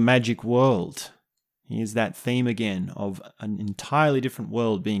to the magic world. Here's that theme again of an entirely different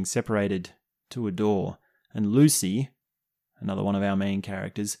world being separated to a door. And Lucy, another one of our main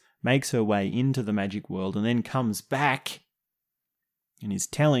characters, makes her way into the magic world and then comes back and is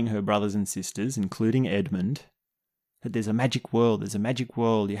telling her brothers and sisters, including Edmund, that there's a magic world,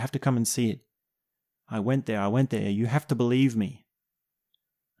 you have to come and see it. I went there, you have to believe me.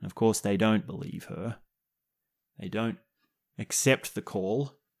 And of course they don't believe her. They don't accept the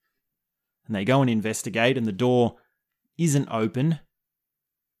call. And they go and investigate and the door isn't open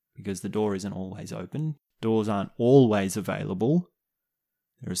because the door isn't always open. Doors aren't always available.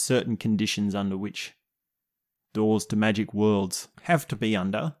 There are certain conditions under which doors to magic worlds have to be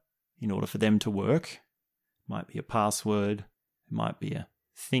under in order for them to work. It might be a password. It might be a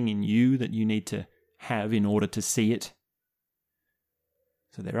thing in you that you need to have in order to see it.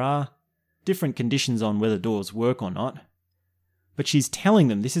 So there are different conditions on whether doors work or not. But she's telling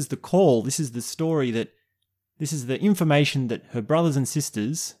them this is the call, this is the story, this is the information that her brothers and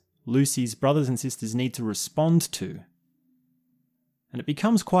sisters, Lucy's brothers and sisters, need to respond to. And it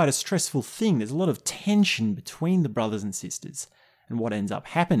becomes quite a stressful thing. There's a lot of tension between the brothers and sisters. And what ends up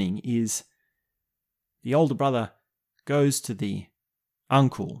happening is the older brother goes to the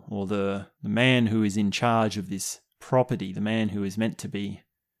uncle or the man who is in charge of this property, the man who is meant to be,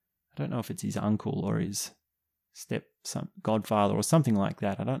 I don't know if it's his uncle or his godfather or something like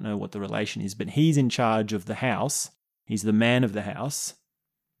that. I don't know what the relation is, but he's in charge of the house. He's the man of the house.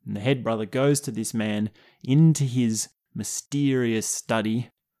 And the head brother goes to this man into his mysterious study.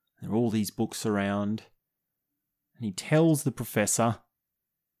 There are all these books around. And he tells the professor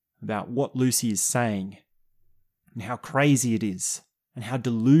about what Lucy is saying and how crazy it is and how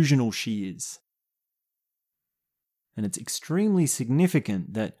delusional she is. And it's extremely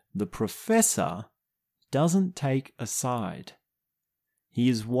significant that the professor doesn't take a side. He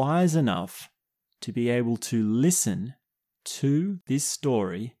is wise enough to be able to listen to this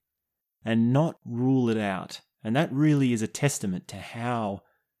story and not rule it out And that really is a testament to how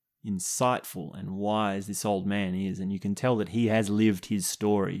insightful and wise this old man is. And you can tell that he has lived his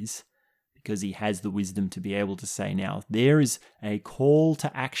stories because he has the wisdom to be able to say, now, there is a call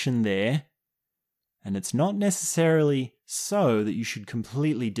to action there, and it's not necessarily so that you should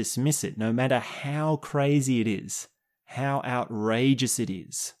completely dismiss it, no matter how crazy it is, how outrageous it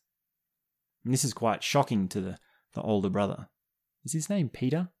is. And this is quite shocking to the older brother. Is his name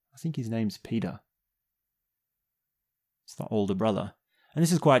Peter? I think his name's Peter. It's the older brother. And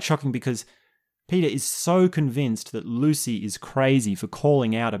this is quite shocking because Peter is so convinced that Lucy is crazy for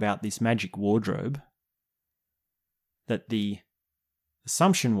calling out about this magic wardrobe that the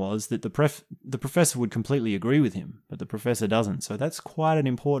assumption was that the professor would completely agree with him, but the professor doesn't. So that's quite an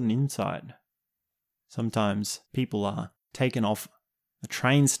important insight. Sometimes people are taken off a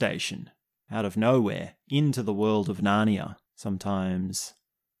train station out of nowhere into the world of Narnia. Sometimes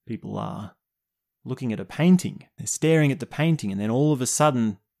people are looking at a painting. They're staring at the painting, and then all of a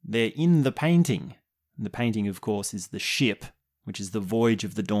sudden they're in the painting. And the painting, of course, is the ship, which is the Voyage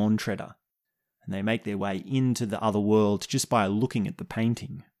of the Dawn Treader. And they make their way into the other world just by looking at the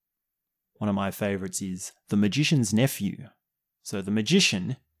painting. One of my favourites is The Magician's Nephew. So the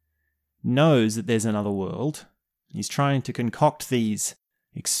magician knows that there's another world. He's trying to concoct these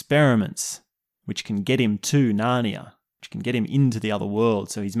experiments which can get him to Narnia, which can get him into the other world.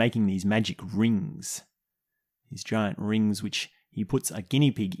 So he's making these magic rings. These giant rings which he puts a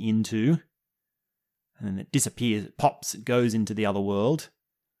guinea pig into, and then it disappears, it pops, it goes into the other world.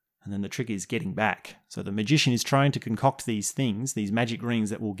 And then the trick is getting back. So the magician is trying to concoct these things, these magic rings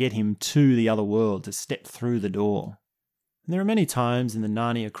that will get him to the other world, to step through the door. And there are many times in the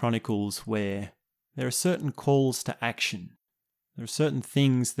Narnia Chronicles where there are certain calls to action. There are certain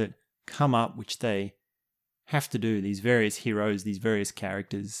things that come up which they have to do, these various heroes, these various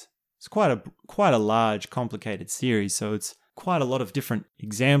characters. It's quite a large, complicated series, so it's quite a lot of different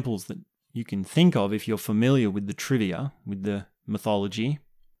examples that you can think of if you're familiar with the trivia, with the mythology.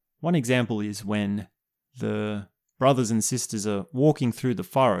 One example is when the brothers and sisters are walking through the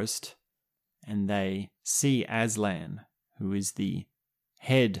forest and they see Aslan, who is the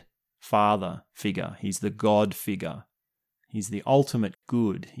head father figure. He's the god figure. He's the ultimate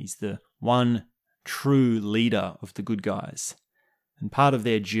good. He's the one true leader of the good guys. And part of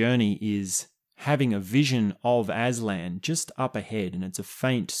their journey is having a vision of Aslan just up ahead, and it's a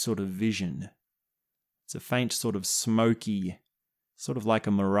faint sort of vision. It's a faint sort of smoky, sort of like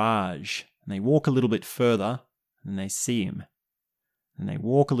a mirage. And they walk a little bit further and they see him. And they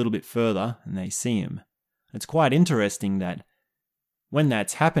walk a little bit further and they see him. It's quite interesting that when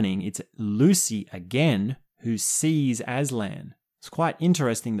that's happening, it's Lucy again who sees Aslan. It's quite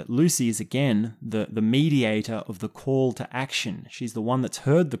interesting that Lucy is again the mediator of the call to action. She's the one that's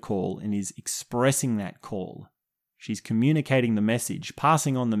heard the call and is expressing that call. She's communicating the message,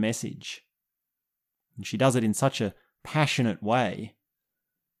 passing on the message. And she does it in such a passionate way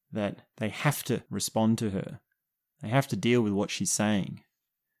that they have to respond to her. They have to deal with what she's saying.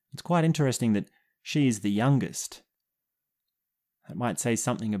 It's quite interesting that she is the youngest. That might say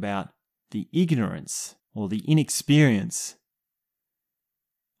something about the ignorance or the inexperience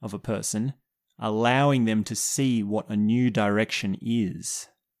of a person, allowing them to see what a new direction is.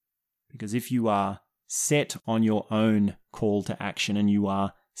 Because if you are set on your own call to action and you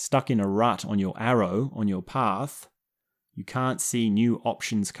are stuck in a rut on your arrow, on your path, you can't see new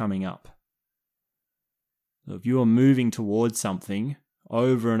options coming up. So if you are moving towards something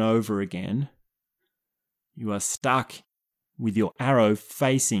over and over again, you are stuck with your arrow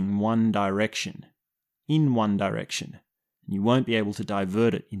facing one direction, in one direction. And you won't be able to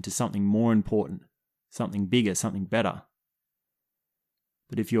divert it into something more important, something bigger, something better.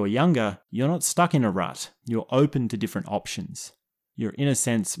 But if you're younger, you're not stuck in a rut. You're open to different options. You're, in a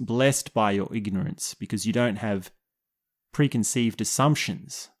sense, blessed by your ignorance because you don't have preconceived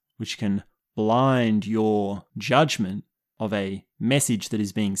assumptions which can blind your judgment of a message that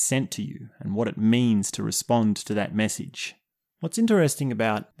is being sent to you and what it means to respond to that message. What's interesting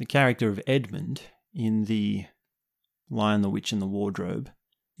about the character of Edmund in The Lion, the Witch and the Wardrobe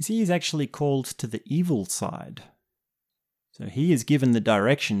is he is actually called to the evil side. So he is given the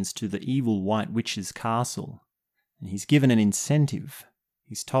directions to the evil White Witch's castle, and he's given an incentive.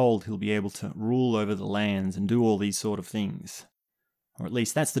 He's told he'll be able to rule over the lands and do all these sort of things. Or at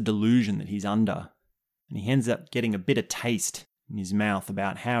least that's the delusion that he's under. And he ends up getting a bitter taste in his mouth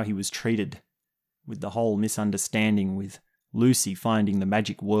about how he was treated with the whole misunderstanding with Lucy finding the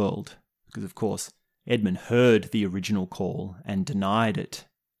magic world. Because, of course, Edmund heard the original call and denied it.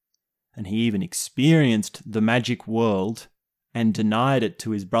 And he even experienced the magic world and denied it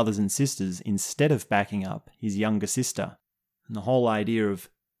to his brothers and sisters instead of backing up his younger sister. And the whole idea of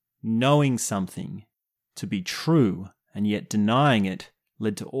knowing something to be true and yet denying it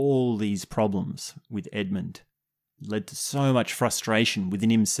led to all these problems with Edmund. It led to so much frustration within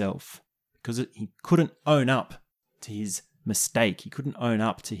himself because he couldn't own up to his mistake. He couldn't own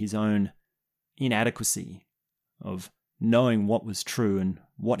up to his own inadequacy of knowing what was true and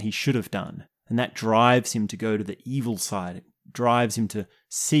what he should have done. And that drives him to go to the evil side. It drives him to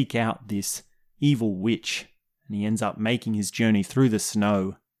seek out this evil witch. And he ends up making his journey through the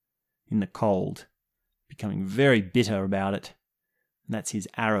snow in the cold, becoming very bitter about it. And that's his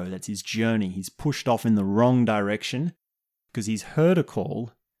arrow, that's his journey. He's pushed off in the wrong direction because he's heard a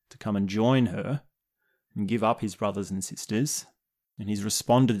call to come and join her and give up his brothers and sisters. And he's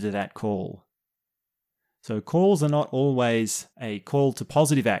responded to that call. So calls are not always a call to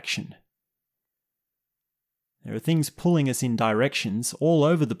positive action. There are things pulling us in directions all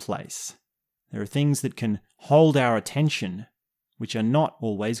over the place. There are things that can hold our attention, which are not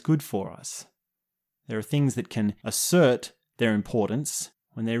always good for us. There are things that can assert their importance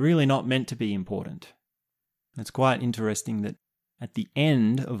when they're really not meant to be important. It's quite interesting that at the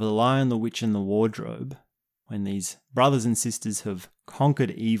end of The Lion, the Witch and the Wardrobe, when these brothers and sisters have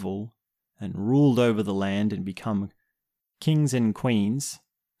conquered evil and ruled over the land and become kings and queens,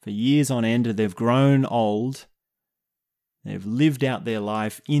 for years on end they've grown old, they've lived out their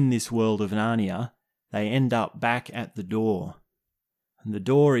life in this world of Narnia, they end up back at the door. And the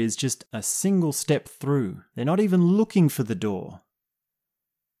door is just a single step through. They're not even looking for the door.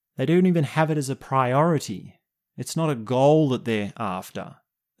 They don't even have it as a priority. It's not a goal that they're after.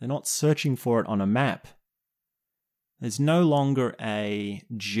 They're not searching for it on a map. There's no longer a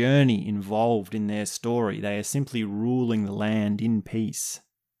journey involved in their story. They are simply ruling the land in peace.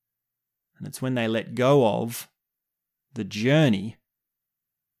 And it's when they let go of the journey,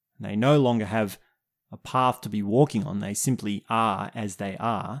 and they no longer have a path to be walking on, they simply are as they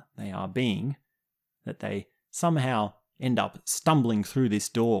are being, that they somehow end up stumbling through this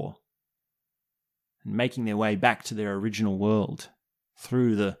door and making their way back to their original world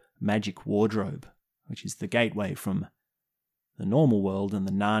through the magic wardrobe, which is the gateway from the normal world and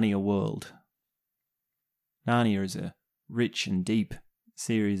the Narnia world. Narnia is a rich and deep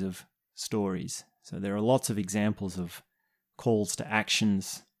series of stories, so there are lots of examples of calls to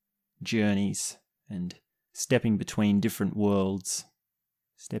actions, journeys, and stepping between different worlds,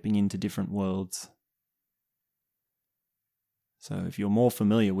 stepping into different worlds. So if you're more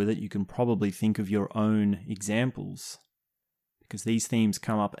familiar with it, you can probably think of your own examples, because these themes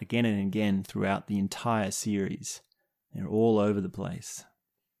come up again and again throughout the entire series. They're all over the place.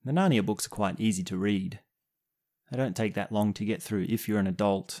 The Narnia books are quite easy to read. They don't take that long to get through if you're an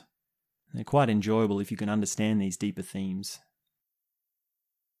adult. They're quite enjoyable if you can understand these deeper themes.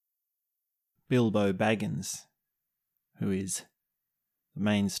 Bilbo Baggins, who is the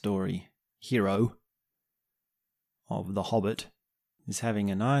main story hero of The Hobbit, is having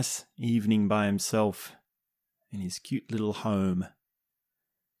a nice evening by himself in his cute little home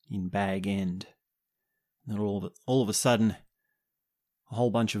in Bag End. And all of a sudden, a whole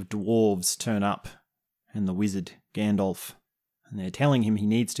bunch of dwarves turn up, and the wizard, Gandalf, and they're telling him he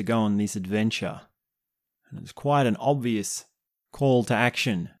needs to go on this adventure. And it's quite an obvious call to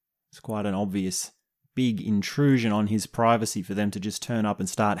action. It's quite an obvious big intrusion on his privacy for them to just turn up and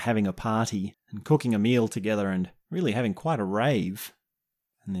start having a party and cooking a meal together and really having quite a rave.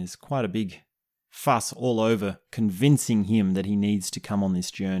 And there's quite a big fuss all over convincing him that he needs to come on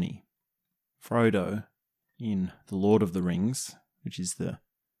this journey. Frodo, in The Lord of the Rings, which is the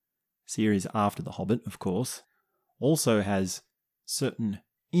series after The Hobbit, of course, also has certain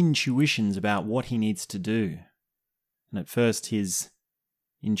intuitions about what he needs to do. And at first his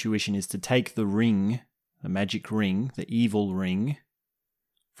intuition is to take the ring, the magic ring, the evil ring,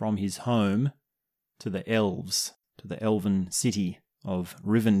 from his home to the elves, to the elven city of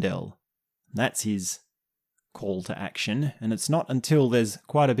Rivendell. That's his call to action, and it's not until there's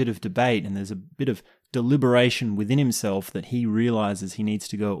quite a bit of debate and there's a bit of deliberation within himself that he realizes he needs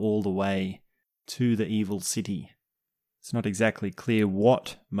to go all the way to the evil city. It's not exactly clear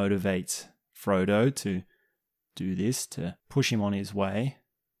what motivates Frodo to do this, to push him on his way.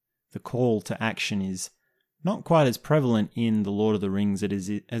 The call to action is not quite as prevalent in The Lord of the Rings as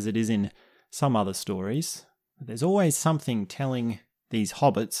it is in some other stories. But there's always something telling these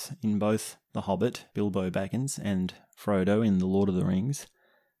hobbits in both The Hobbit, Bilbo Baggins, and Frodo in The Lord of the Rings.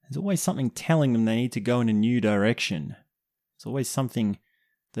 There's always something telling them they need to go in a new direction. There's always something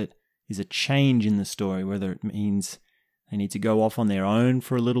that is a change in the story, whether it means they need to go off on their own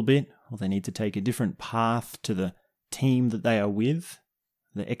for a little bit, or they need to take a different path to the team that they are with,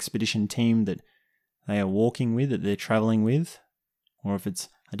 the expedition team that they are walking with, that they're traveling with, or if it's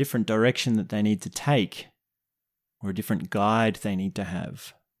a different direction that they need to take, or a different guide they need to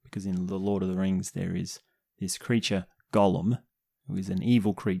have. Because in The Lord of the Rings there is this creature, Gollum, who is an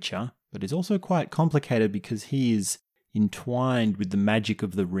evil creature, but is also quite complicated because he is entwined with the magic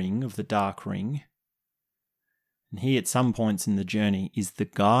of the ring, of the Dark Ring. And he, at some points in the journey, is the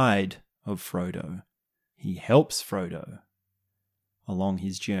guide of Frodo. He helps Frodo along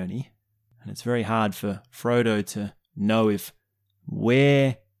his journey. And it's very hard for Frodo to know if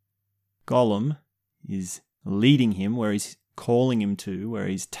where Gollum is leading him, where he's calling him to, where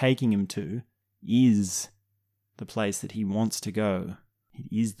he's taking him to, is the place that he wants to go. It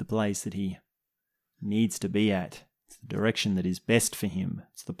is the place that he needs to be at. It's the direction that is best for him.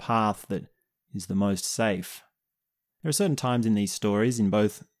 It's the path that is the most safe. There are certain times in these stories, in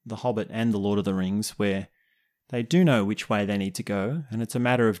both The Hobbit and The Lord of the Rings, where they do know which way they need to go, and it's a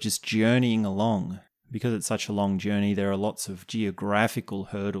matter of just journeying along. Because it's such a long journey, there are lots of geographical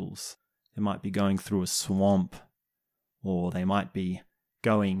hurdles. They might be going through a swamp, or they might be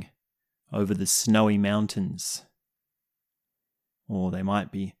going over the snowy mountains, or they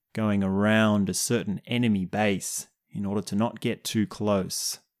might be going around a certain enemy base in order to not get too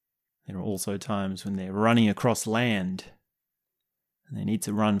close. There are also times when they're running across land, and they need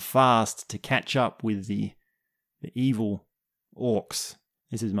to run fast to catch up with the evil orcs.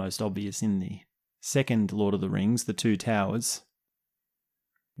 This is most obvious in the second Lord of the Rings, The Two Towers,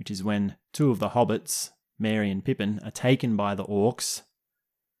 which is when two of the hobbits, Merry and Pippin, are taken by the orcs,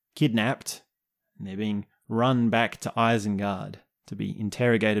 kidnapped, and they're being run back to Isengard to be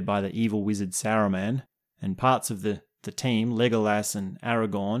interrogated by the evil wizard Saruman, and parts of the team, Legolas and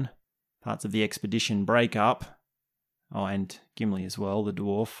Aragorn, parts of the expedition break up, and Gimli as well, the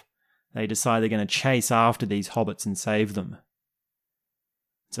dwarf. They decide they're going to chase after these hobbits and save them.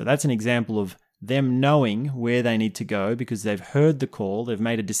 So that's an example of them knowing where they need to go because they've heard the call, they've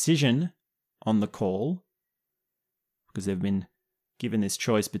made a decision on the call, because they've been given this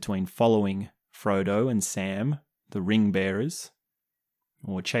choice between following Frodo and Sam, the ring bearers,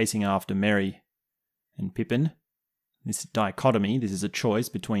 or chasing after Merry and Pippin. This dichotomy, this is a choice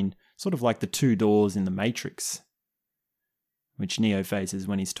between sort of like the two doors in the Matrix, which Neo faces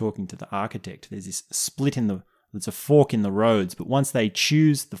when he's talking to the architect. There's this split there's a fork in the roads, but once they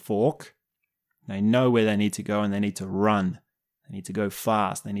choose the fork, they know where they need to go and they need to run. They need to go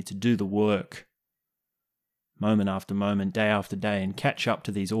fast. They need to do the work, moment after moment, day after day, and catch up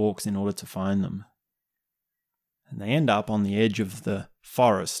to these orcs in order to find them. And they end up on the edge of the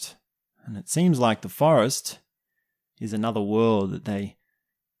forest. And it seems like the forest is another world that they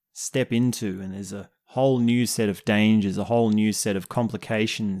step into, and there's a whole new set of dangers, a whole new set of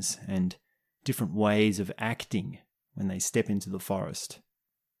complications and different ways of acting when they step into the forest.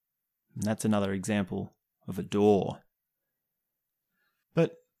 And that's another example of a door.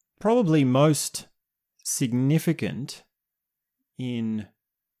 But probably most significant in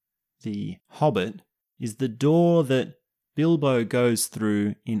The Hobbit is the door that Bilbo goes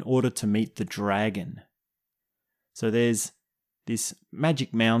through in order to meet the dragon. So there's this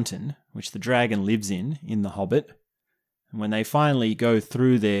magic mountain, which the dragon lives in The Hobbit. And when they finally go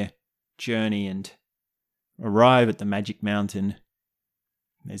through their journey and arrive at the magic mountain,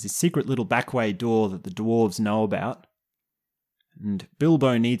 there's this secret little backway door that the dwarves know about. And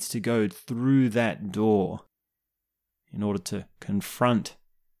Bilbo needs to go through that door in order to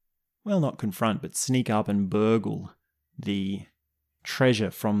but sneak up and burgle the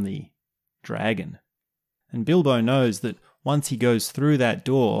treasure from the dragon. And Bilbo knows that once he goes through that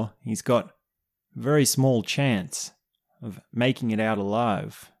door, he's got a very small chance of making it out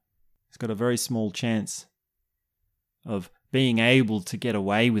alive. He's got a very small chance of being able to get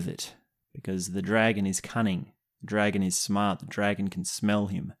away with it, because the dragon is cunning, the dragon is smart, the dragon can smell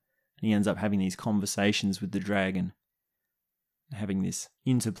him, and he ends up having these conversations with the dragon, having this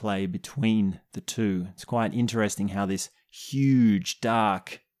interplay between the two. It's quite interesting how this huge,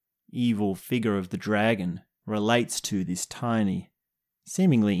 dark, evil figure of the dragon relates to this tiny,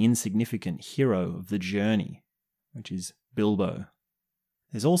 seemingly insignificant hero of the journey, which is Bilbo.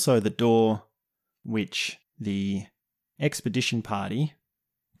 There's also the door which the expedition party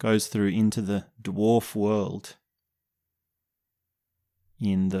goes through into the dwarf world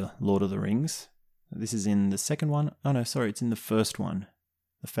in The Lord of the Rings. This is in the second one. Oh no, sorry, it's in the first one,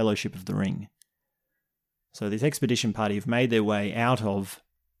 The Fellowship of the Ring. So this expedition party have made their way out of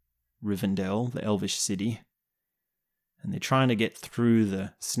Rivendell, the Elvish city, and they're trying to get through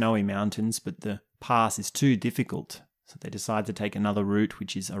the snowy mountains, but the pass is too difficult. So they decide to take another route,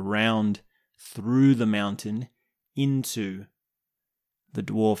 which is around through the mountain into the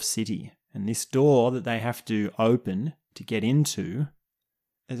dwarf city. And this door that they have to open to get into,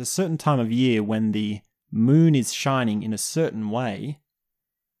 there's a certain time of year when the moon is shining in a certain way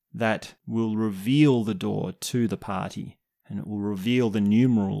that will reveal the door to the party, and it will reveal the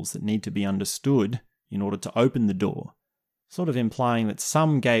numerals that need to be understood in order to open the door, sort of implying that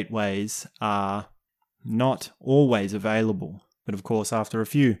some gateways are not always available. But of course, after a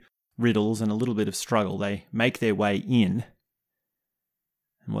few riddles and a little bit of struggle, they make their way in.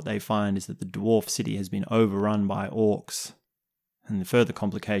 And what they find is that the dwarf city has been overrun by orcs. And the further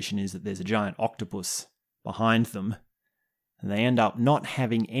complication is that there's a giant octopus behind them. And they end up not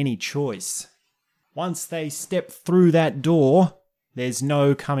having any choice. Once they step through that door, there's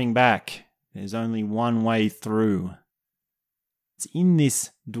no coming back. There's only one way through. It's in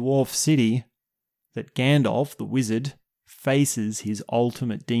this dwarf city that Gandalf, the wizard, faces his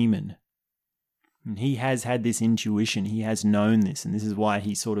ultimate demon. And he has had this intuition, he has known this, and this is why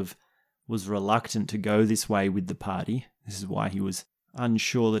he sort of was reluctant to go this way with the party. This is why he was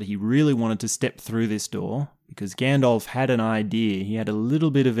unsure that he really wanted to step through this door, because Gandalf had an idea, he had a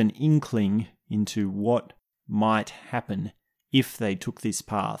little bit of an inkling into what might happen if they took this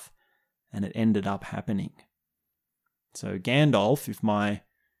path, and it ended up happening. So Gandalf, if my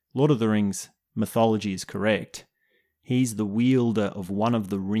Lord of the Rings mythology is correct, he's the wielder of one of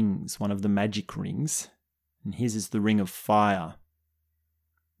the rings, one of the magic rings, and his is the ring of fire.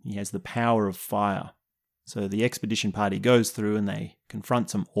 He has the power of fire. So the expedition party goes through and they confront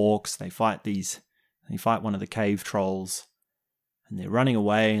some orcs, they fight one of the cave trolls, and they're running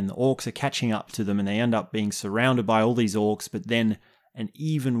away and the orcs are catching up to them and they end up being surrounded by all these orcs, but then an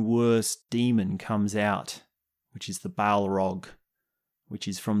even worse demon comes out, which is the Balrog, which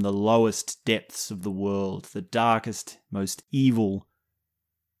is from the lowest depths of the world, the darkest, most evil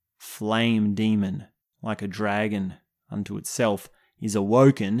flame demon, like a dragon unto itself, is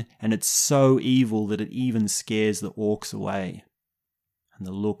awoken, and it's so evil that it even scares the orcs away. And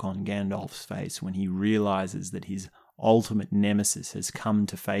the look on Gandalf's face when he realizes that his ultimate nemesis has come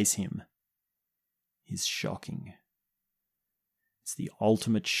to face him is shocking. It's the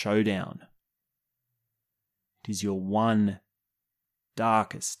ultimate showdown. It is your one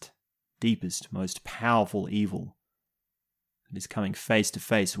darkest, deepest, most powerful evil that is coming face to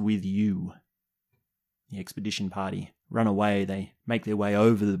face with you. The expedition party run away, they make their way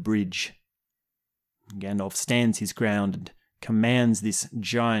over the bridge. Gandalf stands his ground and commands this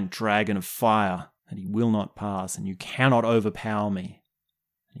giant dragon of fire that he will not pass, and you cannot overpower me.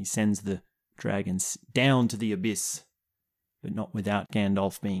 And he sends the dragons down to the abyss, but not without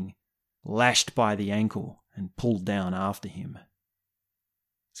Gandalf being lashed by the ankle and pulled down after him.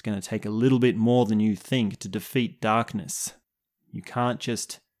 It's going to take a little bit more than you think to defeat darkness. You can't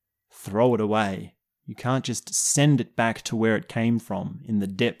just throw it away. You can't just send it back to where it came from, in the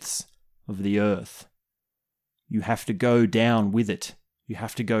depths of the earth. You have to go down with it. You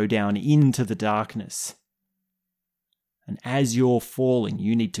have to go down into the darkness. And as you're falling,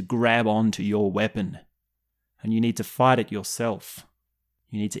 you need to grab onto your weapon. And you need to fight it yourself.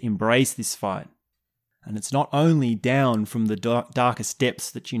 You need to embrace this fight. And it's not only down from the darkest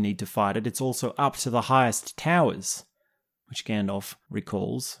depths that you need to fight it, it's also up to the highest towers, which Gandalf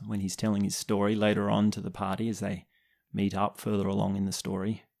recalls when he's telling his story later on to the party as they meet up further along in the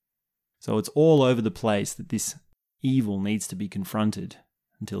story. So it's all over the place that this evil needs to be confronted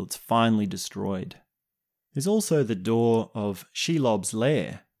until it's finally destroyed. There's also the door of Shelob's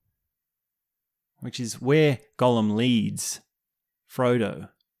lair, which is where Gollum leads Frodo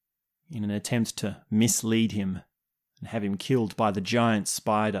in an attempt to mislead him and have him killed by the giant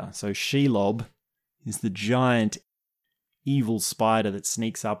spider. So Shelob is the giant evil spider that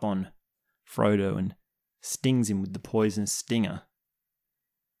sneaks up on Frodo and stings him with the poisonous stinger.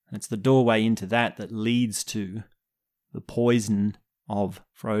 And it's the doorway into that leads to the poison of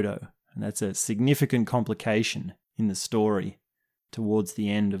Frodo. And that's a significant complication in the story towards the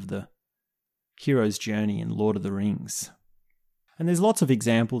end of the hero's journey in Lord of the Rings. And there's lots of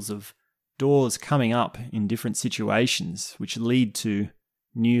examples of doors coming up in different situations which lead to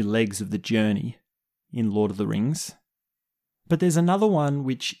new legs of the journey in Lord of the Rings. But there's another one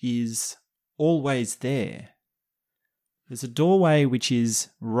which is always there. There's a doorway which is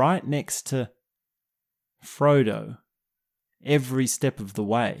right next to Frodo every step of the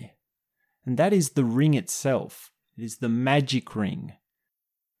way. And that is the ring itself. It is the magic ring.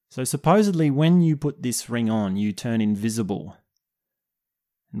 So supposedly when you put this ring on, you turn invisible.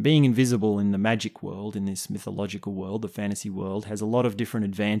 And being invisible in the magic world, in this mythological world, the fantasy world, has a lot of different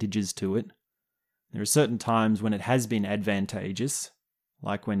advantages to it. There are certain times when it has been advantageous,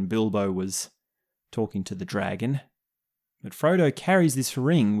 like when Bilbo was talking to the dragon. But Frodo carries this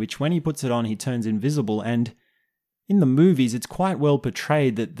ring, which when he puts it on, he turns invisible, and in the movies, it's quite well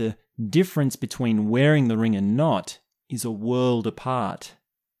portrayed that the difference between wearing the ring and not is a world apart.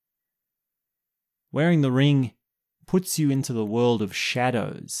 Wearing the ring puts you into the world of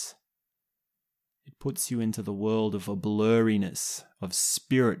shadows. It puts you into the world of a blurriness, of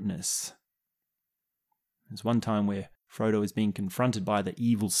spiritness. There's one time where Frodo is being confronted by the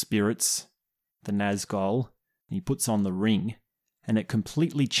evil spirits, the Nazgul, and he puts on the ring, and it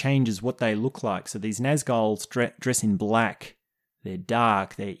completely changes what they look like. So these Nazguls dress in black. They're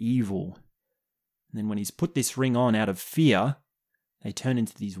dark, they're evil. And then when he's put this ring on out of fear, they turn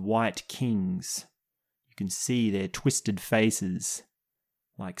into these white kings. You can see their twisted faces,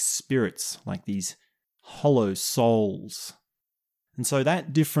 like spirits, like these hollow souls. And so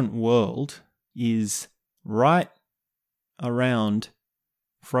that different world is right around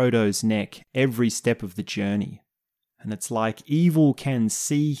Frodo's neck every step of the journey. And it's like evil can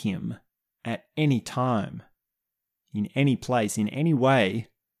see him at any time, in any place, in any way,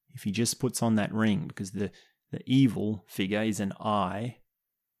 if he just puts on that ring, because the evil figure is an eye.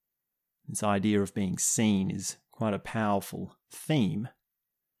 This idea of being seen is quite a powerful theme,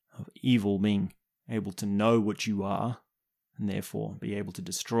 of evil being able to know what you are, and therefore be able to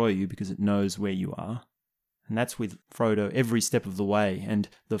destroy you because it knows where you are. And that's with Frodo every step of the way. And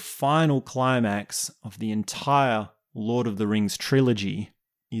the final climax of the entire Lord of the Rings trilogy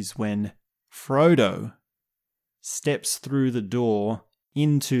is when Frodo steps through the door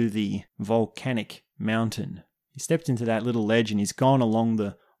into the volcanic mountain. He stepped into that little ledge and he's gone along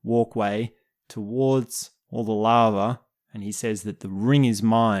the walkway towards all the lava, and he says that the ring is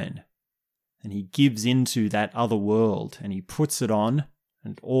mine. And he gives into that other world and he puts it on,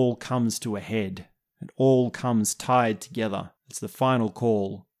 and it all comes to a head. It all comes tied together. It's the final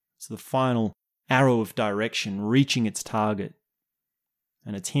call. It's the final arrow of direction reaching its target.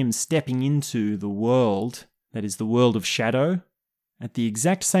 And it's him stepping into the world that is the world of shadow at the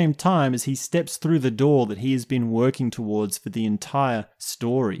exact same time as he steps through the door that he has been working towards for the entire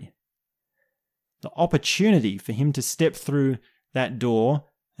story. The opportunity for him to step through that door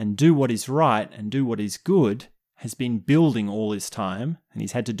and do what is right and do what is good has been building all this time, and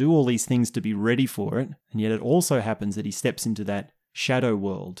he's had to do all these things to be ready for it, and yet it also happens that he steps into that shadow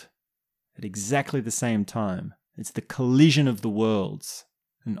world at exactly the same time. It's the collision of the worlds,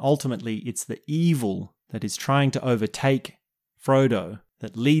 and ultimately it's the evil that is trying to overtake Frodo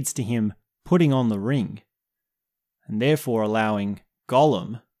that leads to him putting on the ring, and therefore allowing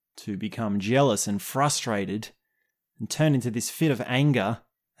Gollum to become jealous and frustrated and turn into this fit of anger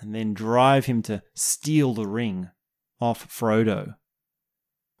and then drive him to steal the ring off Frodo,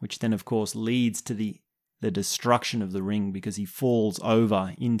 which then of course leads to the destruction of the ring because he falls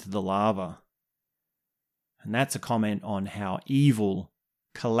over into the lava. And that's a comment on how evil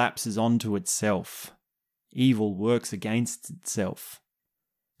collapses onto itself. Evil works against itself.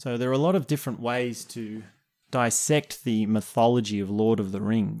 So there are a lot of different ways to dissect the mythology of Lord of the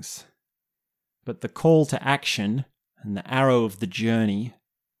Rings. But the call to action and the arrow of the journey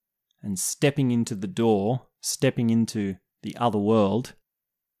and stepping into the door, stepping into the other world,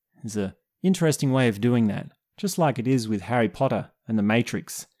 is an interesting way of doing that, just like it is with Harry Potter and the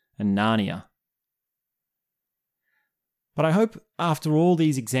Matrix and Narnia. But I hope after all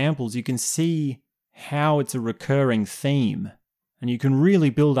these examples you can see how it's a recurring theme, and you can really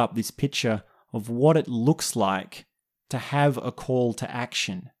build up this picture of what it looks like to have a call to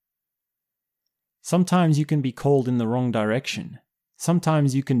action. Sometimes you can be called in the wrong direction.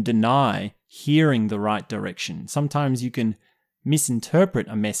 Sometimes you can deny hearing the right direction. Sometimes you can misinterpret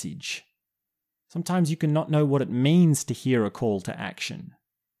a message. Sometimes you can not know what it means to hear a call to action.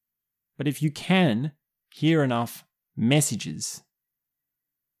 But if you can hear enough messages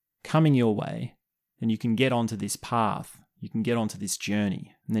coming your way, then you can get onto this path. You can get onto this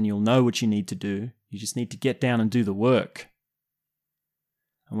journey, and then you'll know what you need to do. You just need to get down and do the work.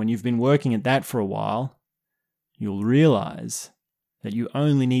 And when you've been working at that for a while, you'll realize that you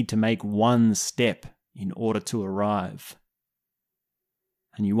only need to make one step in order to arrive.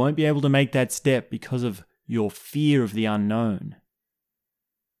 And you won't be able to make that step because of your fear of the unknown.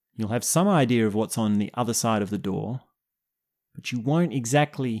 You'll have some idea of what's on the other side of the door, but you won't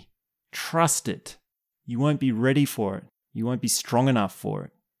exactly trust it. You won't be ready for it. You won't be strong enough for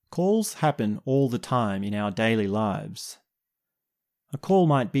it. Calls happen all the time in our daily lives. A call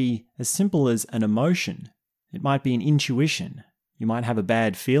might be as simple as an emotion. It might be an intuition. You might have a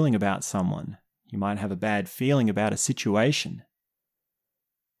bad feeling about someone. You might have a bad feeling about a situation.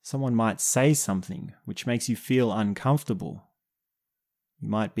 Someone might say something which makes you feel uncomfortable. You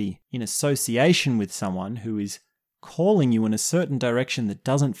might be in association with someone who is calling you in a certain direction that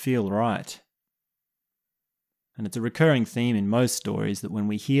doesn't feel right. And it's a recurring theme in most stories that when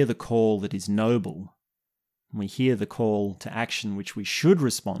we hear the call that is noble, when we hear the call to action which we should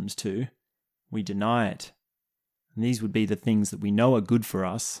respond to, we deny it. And these would be the things that we know are good for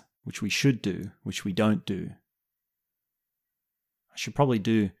us, which we should do, which we don't do. I should probably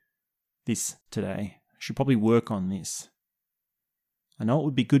do this today. I should probably work on this. I know it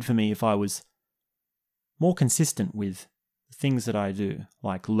would be good for me if I was more consistent with the things that I do,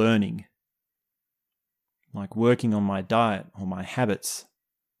 like learning, like working on my diet or my habits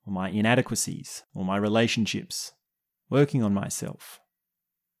or my inadequacies or my relationships, working on myself,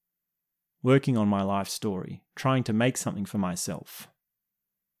 working on my life story, trying to make something for myself.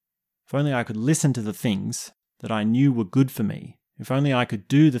 If only I could listen to the things that I knew were good for me, if only I could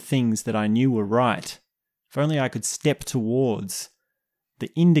do the things that I knew were right, if only I could step towards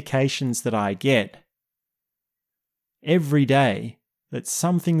the indications that I get every day that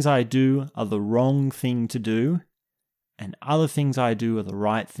some things I do are the wrong thing to do and other things I do are the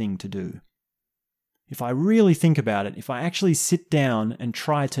right thing to do. If I really think about it, if I actually sit down and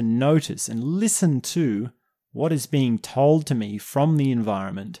try to notice and listen to what is being told to me from the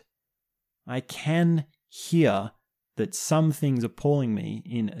environment, I can hear that some things are pulling me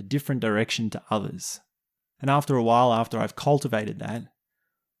in a different direction to others. And after a while, after I've cultivated that,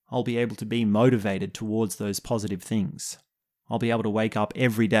 I'll be able to be motivated towards those positive things. I'll be able to wake up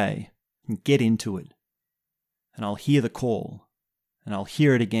every day and get into it. And I'll hear the call, and I'll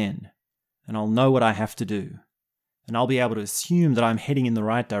hear it again, and I'll know what I have to do. And I'll be able to assume that I'm heading in the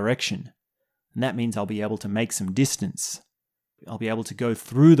right direction. And that means I'll be able to make some distance. I'll be able to go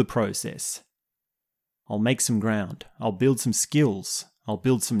through the process. I'll make some ground. I'll build some skills. I'll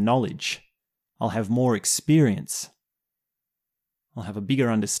build some knowledge. I'll have more experience. I'll have a bigger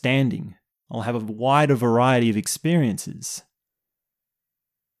understanding. I'll have a wider variety of experiences.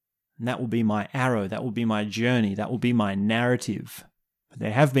 And that will be my arrow. That will be my journey. That will be my narrative. But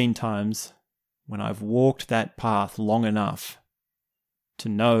there have been times when I've walked that path long enough to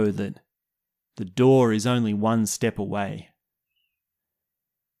know that the door is only one step away.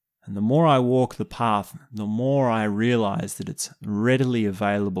 And the more I walk the path, the more I realize that it's readily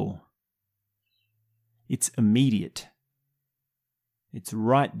available. It's immediate. It's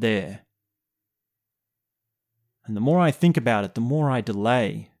right there. And the more I think about it, the more I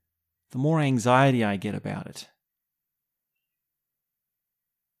delay, the more anxiety I get about it.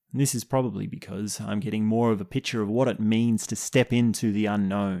 And this is probably because I'm getting more of a picture of what it means to step into the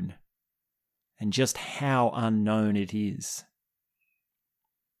unknown, and just how unknown it is.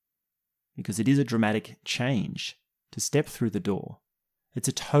 Because it is a dramatic change to step through the door. It's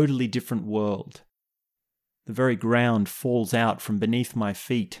a totally different world. The very ground falls out from beneath my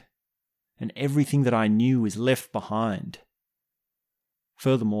feet, and everything that I knew is left behind.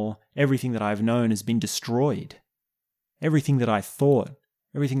 Furthermore, everything that I've known has been destroyed. Everything that I thought,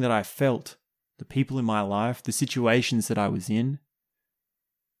 everything that I felt, the people in my life, the situations that I was in,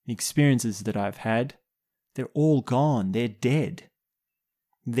 the experiences that I've had, they're all gone. They're dead.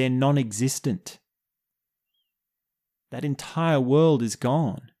 They're non-existent. That entire world is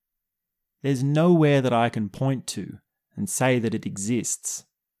gone. There's nowhere that I can point to and say that it exists.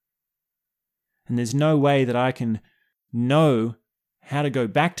 And there's no way that I can know how to go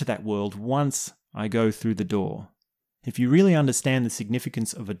back to that world once I go through the door. If you really understand the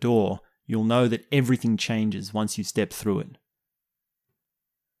significance of a door, you'll know that everything changes once you step through it.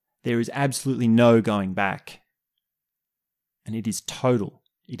 There is absolutely no going back. And it is total.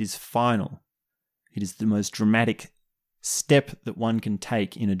 It is final. It is the most dramatic step that one can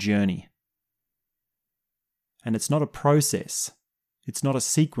take in a journey. And it's not a process. It's not a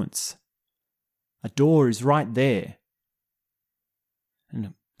sequence. A door is right there.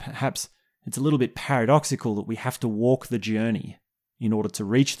 And perhaps it's a little bit paradoxical that we have to walk the journey in order to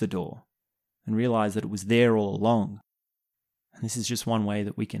reach the door and realize that it was there all along. And this is just one way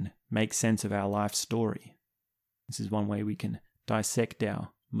that we can make sense of our life story. This is one way we can dissect our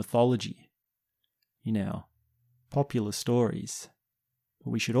mythology in our popular stories. But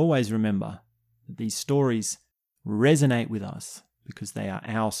we should always remember that these stories resonate with us because they are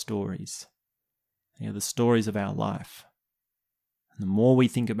our stories. They are the stories of our life. And the more we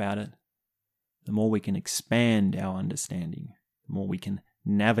think about it, the more we can expand our understanding, the more we can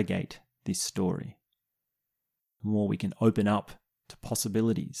navigate this story, the more we can open up to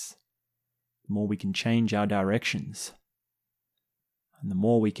possibilities, the more we can change our directions, and the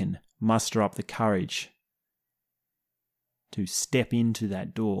more we can muster up the courage to step into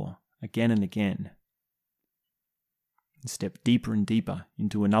that door again and again. and step deeper and deeper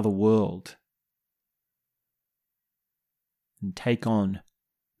into another world and take on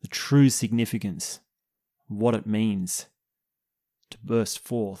the true significance of what it means to burst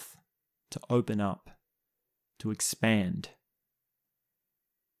forth, to open up, to expand,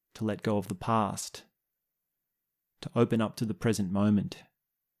 to let go of the past, to open up to the present moment,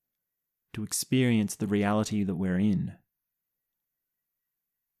 to experience the reality that we're in,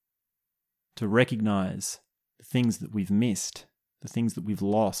 to recognize the things that we've missed, the things that we've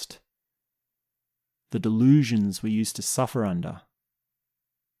lost, the delusions we used to suffer under,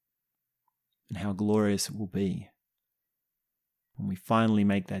 and how glorious it will be when we finally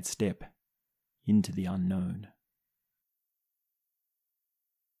make that step into the unknown.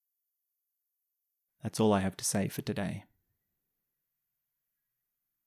 That's all I have to say for today.